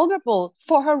vulnerable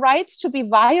for her rights to be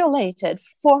violated,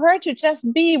 for her to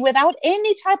just be without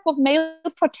any type of male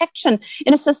protection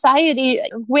in a society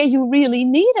where you really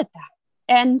needed that.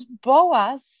 And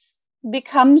Boaz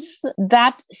becomes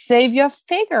that savior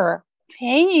figure,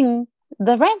 paying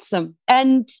the ransom.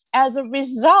 And as a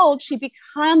result, she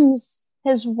becomes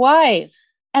his wife.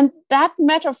 And that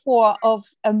metaphor of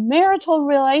a marital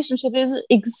relationship is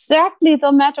exactly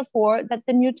the metaphor that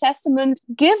the New Testament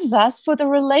gives us for the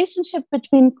relationship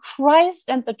between Christ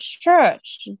and the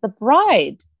church, the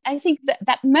bride. I think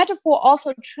that metaphor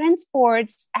also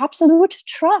transports absolute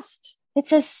trust.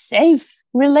 It's a safe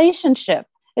relationship.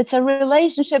 It's a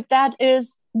relationship that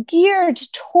is geared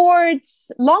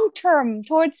towards long-term,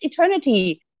 towards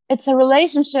eternity. It's a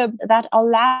relationship that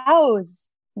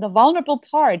allows the vulnerable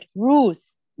part, Ruth,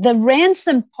 the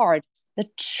ransom part, the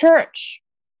church,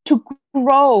 to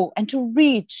grow and to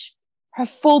reach her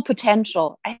full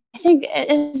potential. I think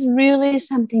it is really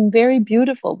something very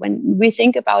beautiful when we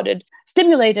think about it,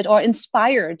 stimulated or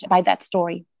inspired by that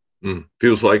story.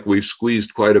 Feels like we've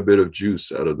squeezed quite a bit of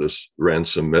juice out of this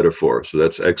ransom metaphor. So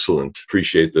that's excellent.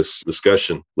 Appreciate this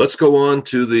discussion. Let's go on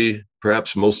to the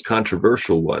perhaps most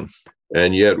controversial one,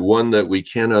 and yet one that we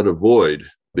cannot avoid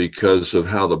because of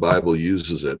how the Bible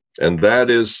uses it. And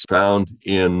that is found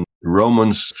in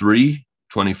Romans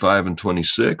 3:25 and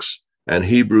 26, and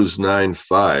Hebrews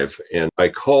 9:5. And I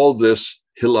call this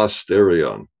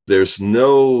hilasterion. There's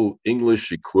no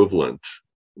English equivalent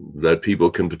that people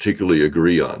can particularly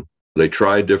agree on. They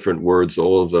try different words.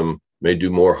 All of them may do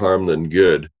more harm than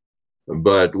good.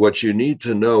 But what you need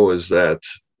to know is that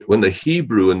When the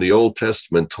Hebrew in the Old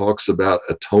Testament talks about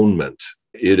atonement,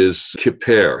 it is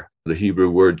kippur, the Hebrew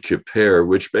word kippur,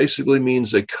 which basically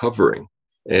means a covering.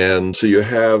 And so you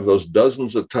have those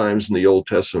dozens of times in the Old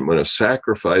Testament when a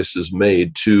sacrifice is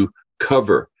made to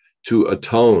cover, to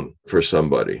atone for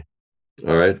somebody.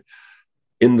 All right.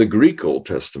 In the Greek Old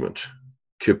Testament,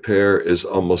 kippur is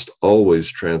almost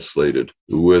always translated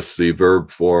with the verb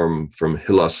form from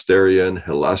hilasterion,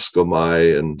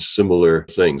 hilaskomai, and similar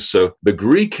things. So the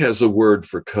Greek has a word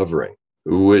for covering,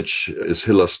 which is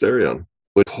hilasterion,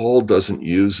 but Paul doesn't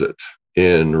use it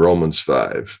in Romans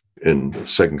 5, in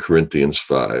 2 Corinthians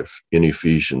 5, in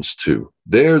Ephesians 2.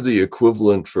 There, the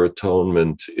equivalent for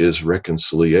atonement is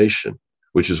reconciliation,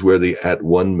 which is where the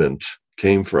at-one-ment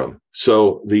came from.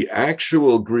 So the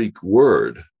actual Greek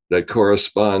word that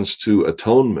corresponds to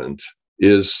atonement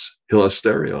is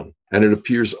hilasterion, and it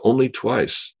appears only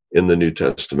twice in the New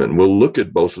Testament. We'll look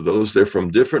at both of those. They're from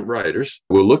different writers.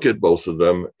 We'll look at both of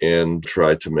them and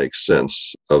try to make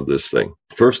sense of this thing.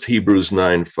 First, Hebrews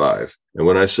 9:5. And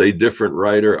when I say different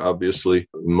writer, obviously,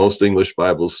 most English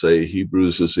Bibles say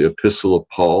Hebrews is the epistle of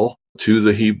Paul to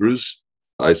the Hebrews.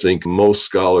 I think most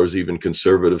scholars, even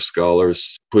conservative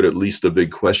scholars, put at least a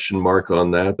big question mark on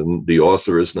that. And the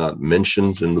author is not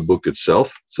mentioned in the book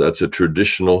itself. So that's a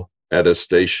traditional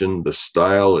attestation. The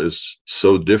style is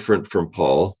so different from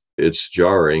Paul. It's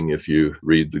jarring if you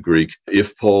read the Greek.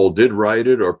 If Paul did write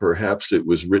it, or perhaps it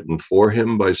was written for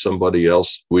him by somebody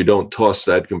else, we don't toss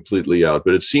that completely out.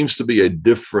 But it seems to be a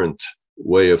different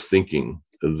way of thinking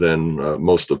than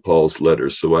most of Paul's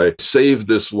letters. So I saved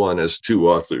this one as two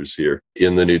authors here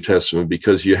in the New Testament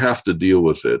because you have to deal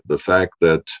with it. The fact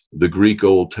that the Greek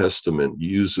Old Testament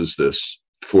uses this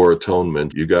for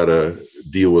atonement, you got to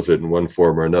deal with it in one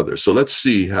form or another. So let's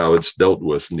see how it's dealt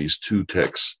with in these two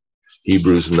texts.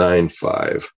 Hebrews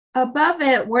 9:5. Above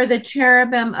it were the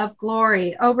cherubim of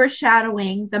glory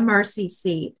overshadowing the mercy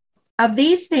seat. Of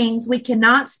these things we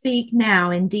cannot speak now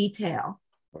in detail.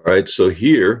 All right, so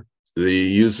here he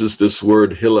uses this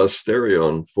word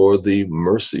hilasterion for the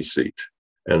mercy seat,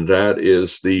 and that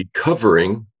is the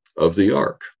covering of the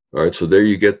ark. All right, so there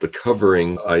you get the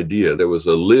covering idea. There was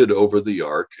a lid over the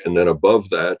ark, and then above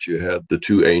that you had the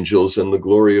two angels and the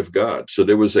glory of God. So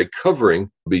there was a covering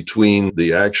between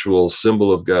the actual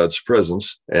symbol of God's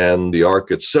presence and the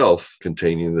ark itself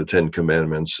containing the Ten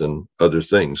Commandments and other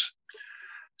things.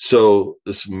 So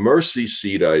this mercy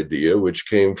seat idea, which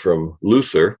came from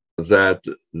Luther, that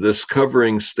this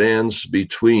covering stands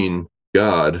between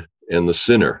God and the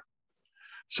sinner.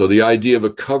 So the idea of a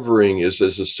covering is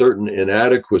there's a certain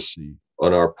inadequacy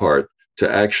on our part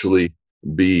to actually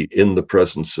be in the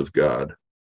presence of God,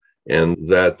 and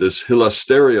that this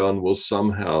hilasterion will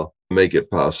somehow make it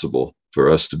possible for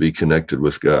us to be connected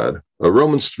with God.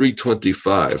 Romans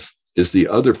 3:25 is the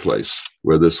other place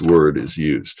where this word is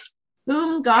used.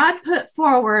 Whom God put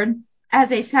forward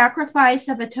as a sacrifice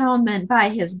of atonement by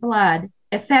his blood,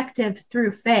 effective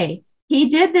through faith. He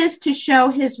did this to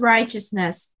show his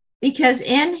righteousness, because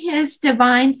in his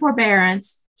divine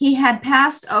forbearance, he had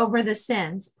passed over the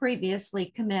sins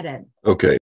previously committed.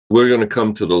 Okay, we're going to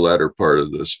come to the latter part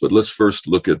of this, but let's first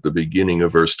look at the beginning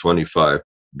of verse 25.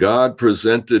 God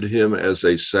presented him as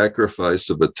a sacrifice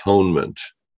of atonement.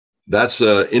 That's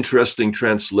an interesting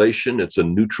translation. It's a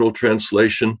neutral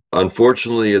translation.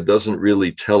 Unfortunately, it doesn't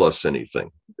really tell us anything.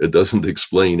 It doesn't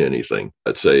explain anything.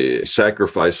 It's a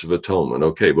sacrifice of atonement.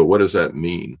 Okay, but what does that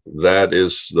mean? That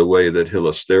is the way that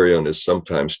hilasterion is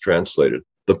sometimes translated.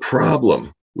 The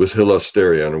problem with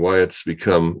hilasterion and why it's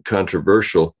become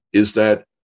controversial is that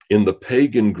in the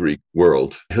pagan Greek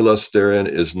world, hilasterion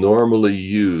is normally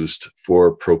used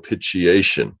for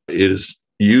propitiation. It is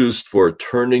used for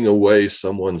turning away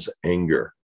someone's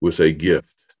anger with a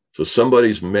gift. So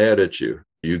somebody's mad at you,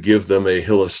 you give them a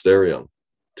hilasterion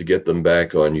to get them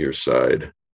back on your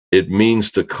side. It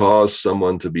means to cause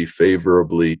someone to be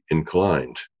favorably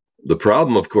inclined. The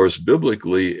problem, of course,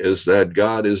 biblically, is that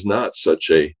God is not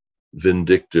such a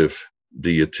vindictive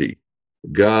deity.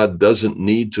 God doesn't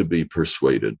need to be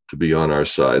persuaded to be on our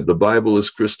side. The Bible is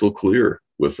crystal clear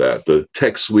with that. The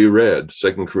texts we read,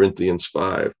 2 Corinthians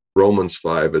 5, Romans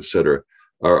 5, etc.,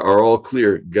 are all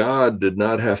clear. God did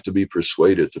not have to be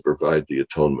persuaded to provide the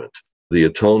atonement. The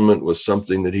atonement was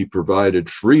something that he provided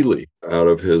freely out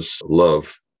of his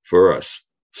love for us.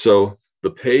 So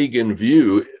the pagan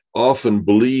view often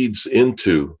bleeds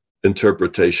into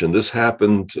interpretation. This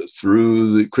happened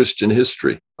through the Christian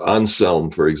history.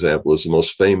 Anselm, for example, is the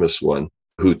most famous one,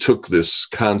 who took this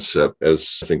concept,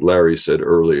 as I think Larry said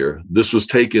earlier. This was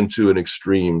taken to an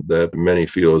extreme that many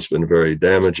feel has been very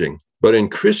damaging. But in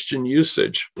Christian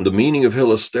usage, the meaning of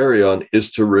hilasterion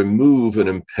is to remove an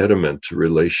impediment to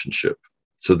relationship.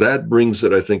 So that brings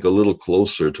it, I think, a little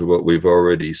closer to what we've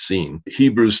already seen.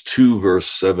 Hebrews 2, verse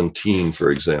 17,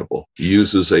 for example,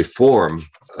 uses a form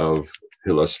of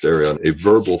hilasterion, a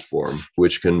verbal form,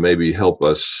 which can maybe help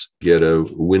us get a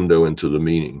window into the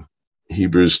meaning.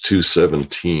 Hebrews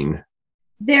 2:17.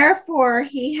 Therefore,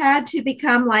 he had to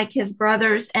become like his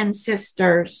brothers and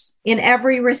sisters in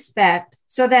every respect,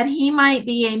 so that he might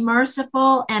be a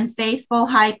merciful and faithful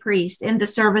high priest in the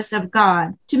service of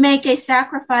God, to make a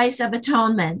sacrifice of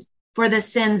atonement for the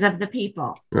sins of the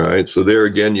people. All right. So there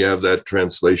again, you have that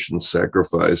translation,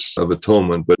 sacrifice of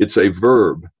atonement, but it's a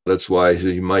verb. That's why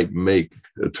he might make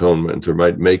atonement or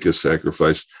might make a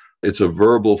sacrifice. It's a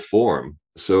verbal form.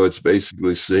 So it's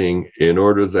basically saying in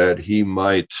order that he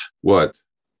might what?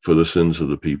 For the sins of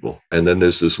the people. And then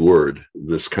there's this word,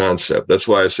 this concept. That's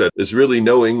why I said there's really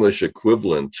no English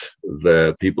equivalent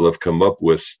that people have come up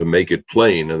with to make it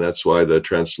plain. And that's why the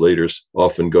translators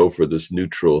often go for this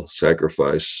neutral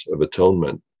sacrifice of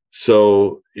atonement.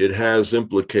 So it has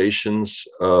implications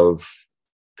of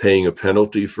paying a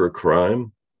penalty for a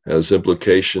crime, has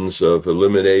implications of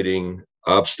eliminating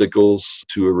obstacles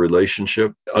to a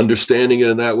relationship. Understanding it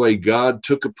in that way, God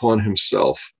took upon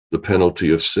himself the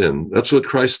penalty of sin. That's what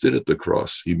Christ did at the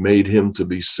cross. He made him to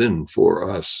be sin for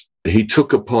us. He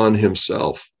took upon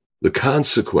himself the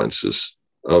consequences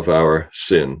of our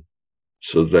sin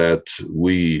so that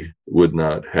we would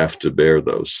not have to bear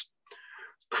those.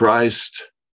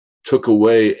 Christ took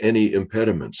away any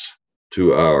impediments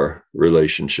to our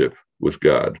relationship with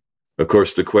God. Of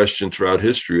course, the question throughout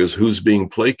history is who's being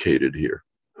placated here?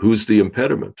 Who's the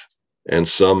impediment? And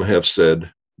some have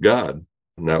said God.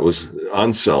 And that was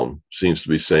Anselm seems to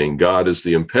be saying God is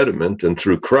the impediment, and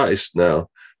through Christ now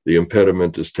the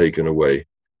impediment is taken away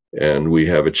and we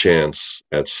have a chance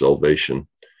at salvation.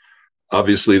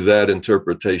 Obviously, that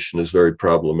interpretation is very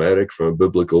problematic from a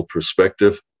biblical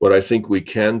perspective. What I think we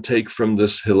can take from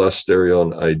this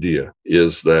hilasterion idea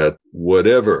is that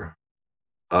whatever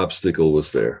obstacle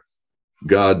was there,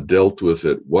 God dealt with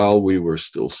it while we were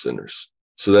still sinners,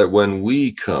 so that when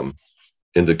we come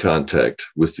into contact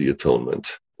with the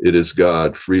atonement, it is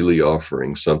God freely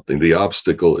offering something. The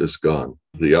obstacle is gone.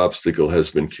 The obstacle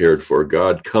has been cared for.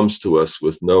 God comes to us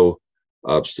with no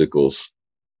obstacles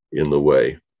in the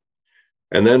way.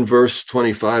 And then verse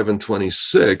 25 and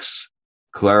 26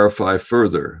 clarify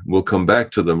further. We'll come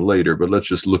back to them later, but let's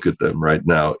just look at them right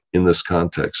now in this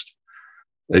context.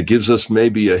 It gives us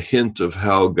maybe a hint of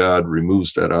how God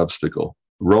removes that obstacle.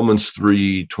 Romans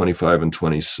 3:25 and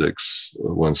 26,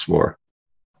 once more.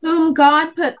 Whom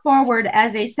God put forward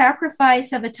as a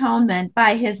sacrifice of atonement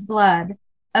by his blood,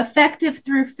 effective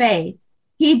through faith.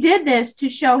 He did this to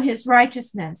show his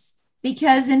righteousness,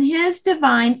 because in his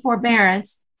divine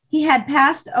forbearance, he had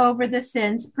passed over the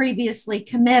sins previously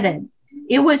committed.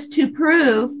 It was to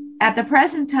prove at the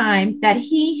present time that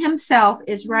he himself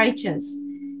is righteous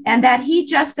and that he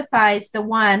justifies the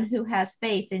one who has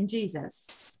faith in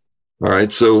Jesus. All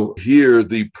right, so here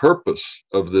the purpose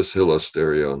of this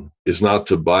hilasterion is not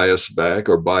to buy us back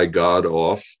or buy God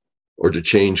off or to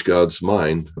change God's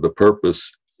mind. The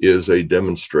purpose is a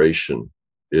demonstration.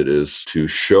 It is to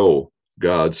show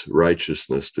God's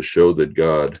righteousness, to show that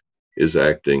God is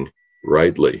acting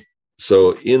rightly.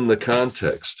 So in the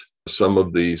context, some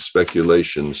of the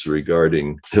speculations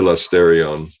regarding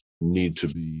hilasterion need to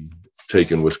be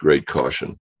taken with great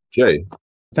caution. Jay.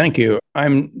 Thank you.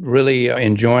 I'm really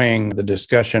enjoying the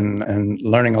discussion and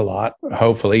learning a lot,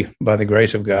 hopefully, by the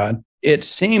grace of God. It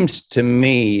seems to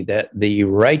me that the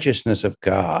righteousness of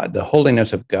God, the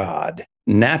holiness of God,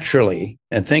 naturally,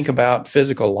 and think about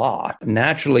physical law,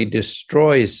 naturally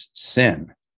destroys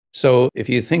sin. So if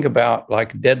you think about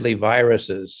like deadly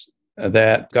viruses,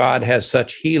 that God has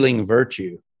such healing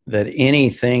virtue that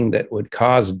anything that would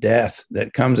cause death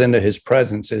that comes into his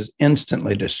presence is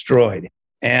instantly destroyed.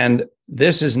 And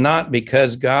this is not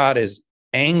because God is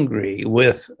angry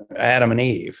with Adam and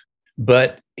Eve,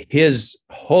 but his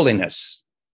holiness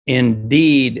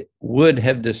indeed would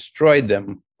have destroyed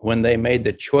them when they made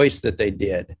the choice that they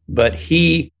did. But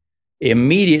he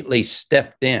immediately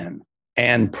stepped in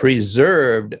and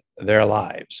preserved their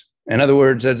lives. In other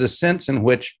words, there's a sense in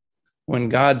which when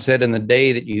God said, in the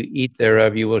day that you eat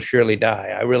thereof, you will surely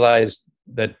die. I realize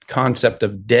that concept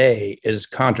of day is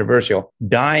controversial.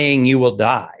 Dying, you will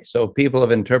die. So people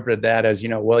have interpreted that as,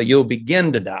 well, you'll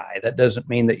begin to die. That doesn't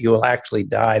mean that you will actually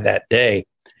die that day.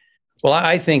 Well,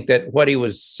 I think that what he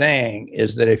was saying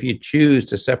is that if you choose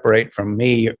to separate from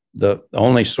me, the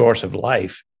only source of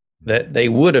life, that they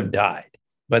would have died,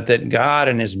 but that God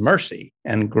in his mercy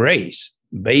and grace,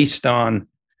 based on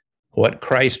what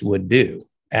Christ would do,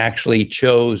 actually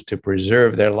chose to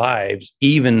preserve their lives,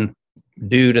 even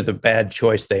due to the bad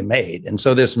choice they made. And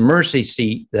so this mercy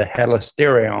seat, the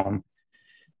helasterion,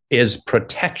 is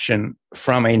protection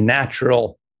from a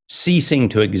natural ceasing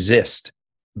to exist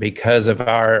because of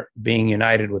our being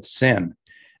united with sin.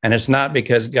 And it's not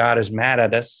because God is mad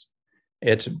at us.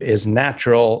 It's his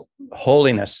natural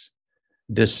holiness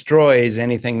destroys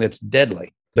anything that's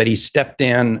deadly. But he stepped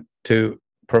in to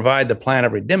provide the plan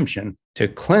of redemption to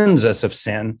cleanse us of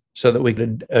sin so that we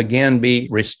could again be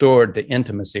restored to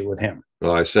intimacy with him.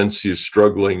 Well, I sense you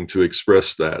struggling to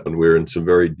express that, and we're in some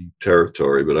very deep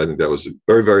territory, but I think that was a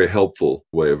very, very helpful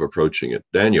way of approaching it.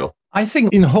 Daniel? I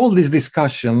think in all this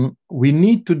discussion, we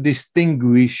need to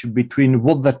distinguish between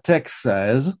what the text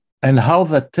says and how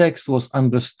the text was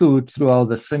understood throughout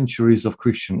the centuries of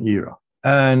Christian era.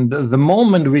 And the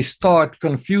moment we start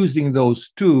confusing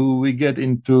those two, we get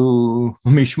into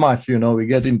mishmash, we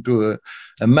get into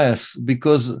a mess,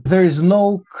 because there is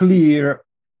no clear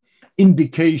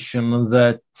indication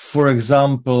that, for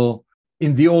example,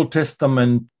 in the Old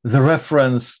Testament, the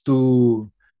reference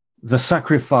to the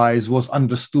sacrifice was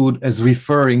understood as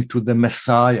referring to the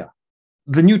Messiah.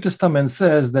 The New Testament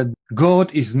says that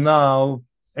God is now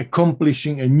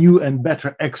accomplishing a new and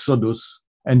better exodus.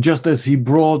 And just as he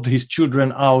brought his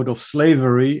children out of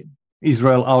slavery,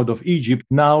 Israel out of Egypt,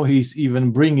 now he's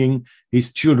even bringing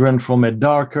his children from a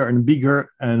darker and bigger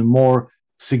and more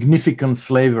significant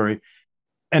slavery.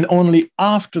 And only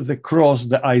after the cross,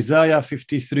 the Isaiah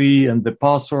 53 and the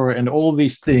Passover and all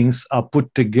these things are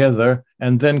put together.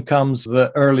 And then comes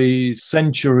the early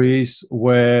centuries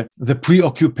where the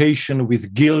preoccupation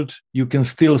with guilt, you can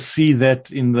still see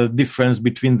that in the difference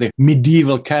between the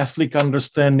medieval Catholic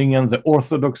understanding and the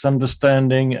Orthodox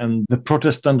understanding and the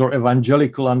Protestant or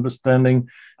evangelical understanding.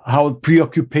 How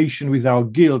preoccupation with our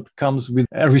guilt comes with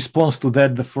a response to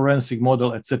that, the forensic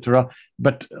model, etc.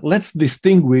 But let's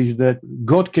distinguish that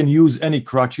God can use any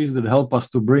crutches that help us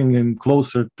to bring him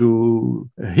closer to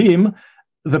him.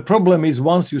 The problem is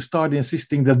once you start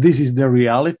insisting that this is the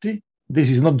reality,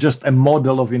 this is not just a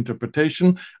model of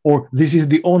interpretation, or this is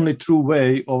the only true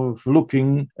way of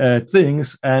looking at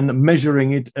things and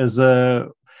measuring it as a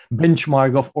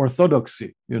benchmark of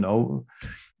orthodoxy,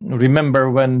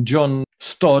 Remember when John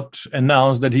Stott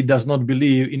announced that he does not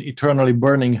believe in eternally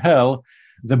burning hell,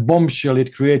 the bombshell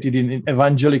it created in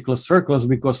evangelical circles,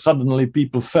 because suddenly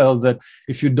people felt that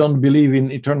if you don't believe in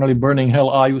eternally burning hell,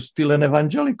 are you still an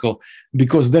evangelical?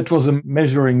 Because that was a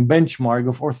measuring benchmark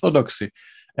of orthodoxy.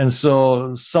 And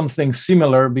so something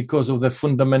similar, because of the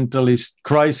fundamentalist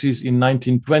crisis in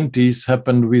 1920s,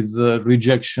 happened with the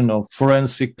rejection of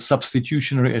forensic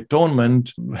substitutionary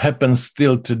atonement, happens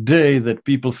still today, that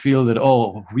people feel that,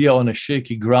 we are on a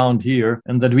shaky ground here,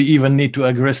 and that we even need to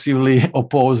aggressively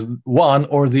oppose one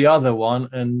or the other one.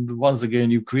 And once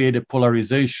again, you create a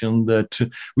polarization that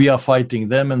we are fighting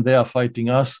them and they are fighting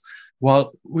us.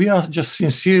 Well, we are just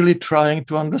sincerely trying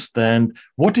to understand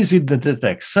what is it that the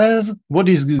text says, what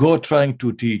is God trying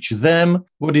to teach them,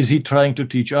 what is he trying to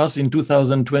teach us in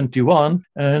 2021,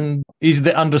 and is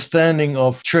the understanding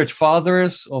of church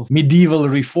fathers, of medieval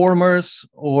reformers,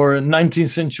 or 19th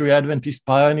century Adventist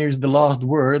pioneers the last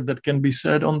word that can be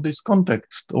said on this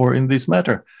context or in this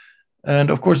matter?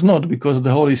 And of course not, because the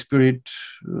Holy Spirit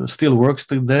still works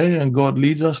today, and God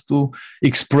leads us to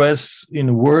express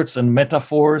in words and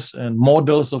metaphors and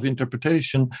models of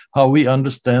interpretation how we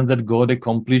understand that God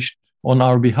accomplished on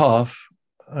our behalf,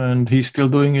 and he's still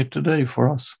doing it today for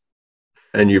us.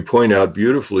 And you point out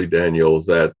beautifully, Daniel,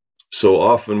 that so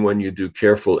often when you do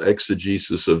careful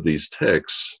exegesis of these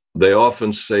texts, they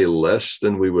often say less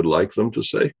than we would like them to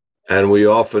say, and we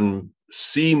often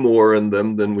see more in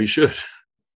them than we should.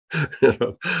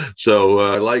 So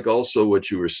I like also what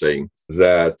you were saying,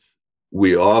 that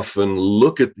we often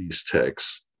look at these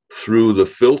texts through the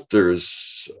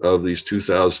filters of these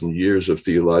 2,000 years of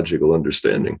theological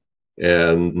understanding.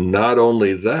 And not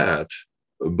only that,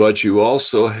 but you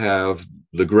also have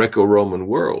the Greco-Roman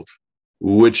world,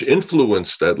 which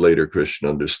influenced that later Christian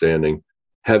understanding,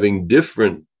 having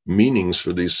different meanings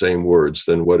for these same words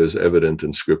than what is evident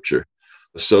in Scripture.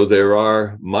 So there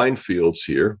are minefields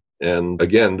here. And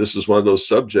again, this is one of those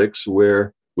subjects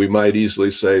where we might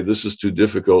easily say, this is too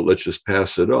difficult, let's just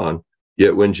pass it on.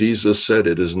 Yet when Jesus said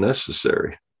it is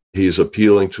necessary, he's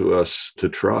appealing to us to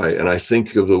try. And I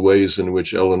think of the ways in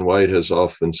which Ellen White has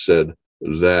often said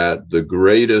that the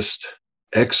greatest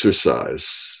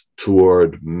exercise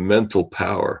toward mental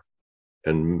power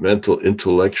and mental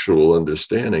intellectual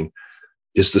understanding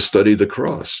is to study the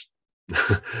cross.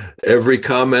 Every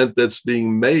comment that's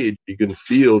being made, you can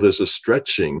feel there's a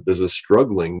stretching, there's a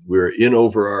struggling. We're in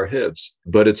over our heads,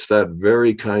 but it's that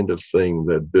very kind of thing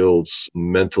that builds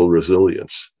mental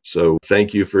resilience. So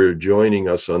thank you for joining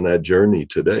us on that journey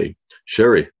today.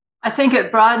 Sherry. I think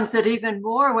it broadens it even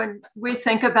more when we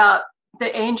think about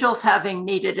the angels having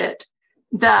needed it,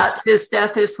 that his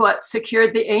death is what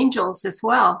secured the angels as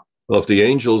well. Well, if the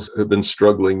angels have been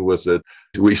struggling with it,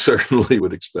 we certainly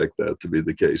would expect that to be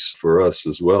the case for us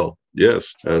as well.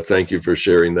 Yes, thank you for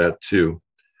sharing that too.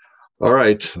 All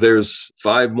right, there's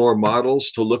 5 more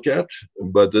models to look at,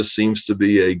 but this seems to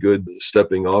be a good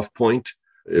stepping off point.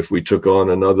 If we took on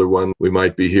another one, we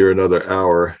might be here another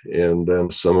hour, and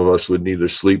then some of us would neither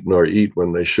sleep nor eat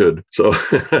when they should. So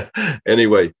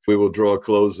anyway, we will draw a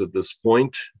close at this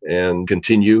point and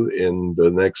continue in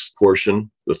the next portion,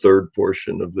 the third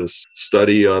portion of this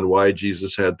study on why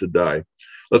Jesus had to die.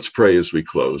 Let's pray as we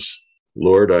close.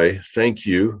 Lord, I thank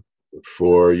you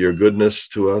for your goodness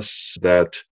to us,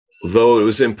 that though it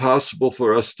was impossible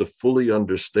for us to fully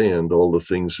understand all the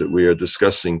things that we are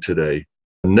discussing today,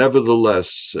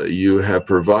 nevertheless, you have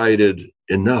provided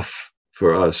enough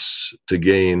for us to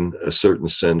gain a certain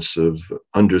sense of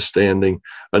understanding,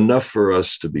 enough for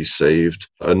us to be saved,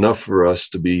 enough for us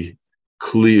to be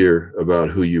clear about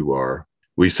who you are.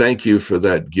 We thank you for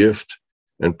that gift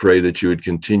and pray that you would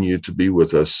continue to be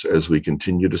with us as we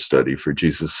continue to study for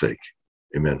Jesus' sake.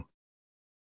 Amen.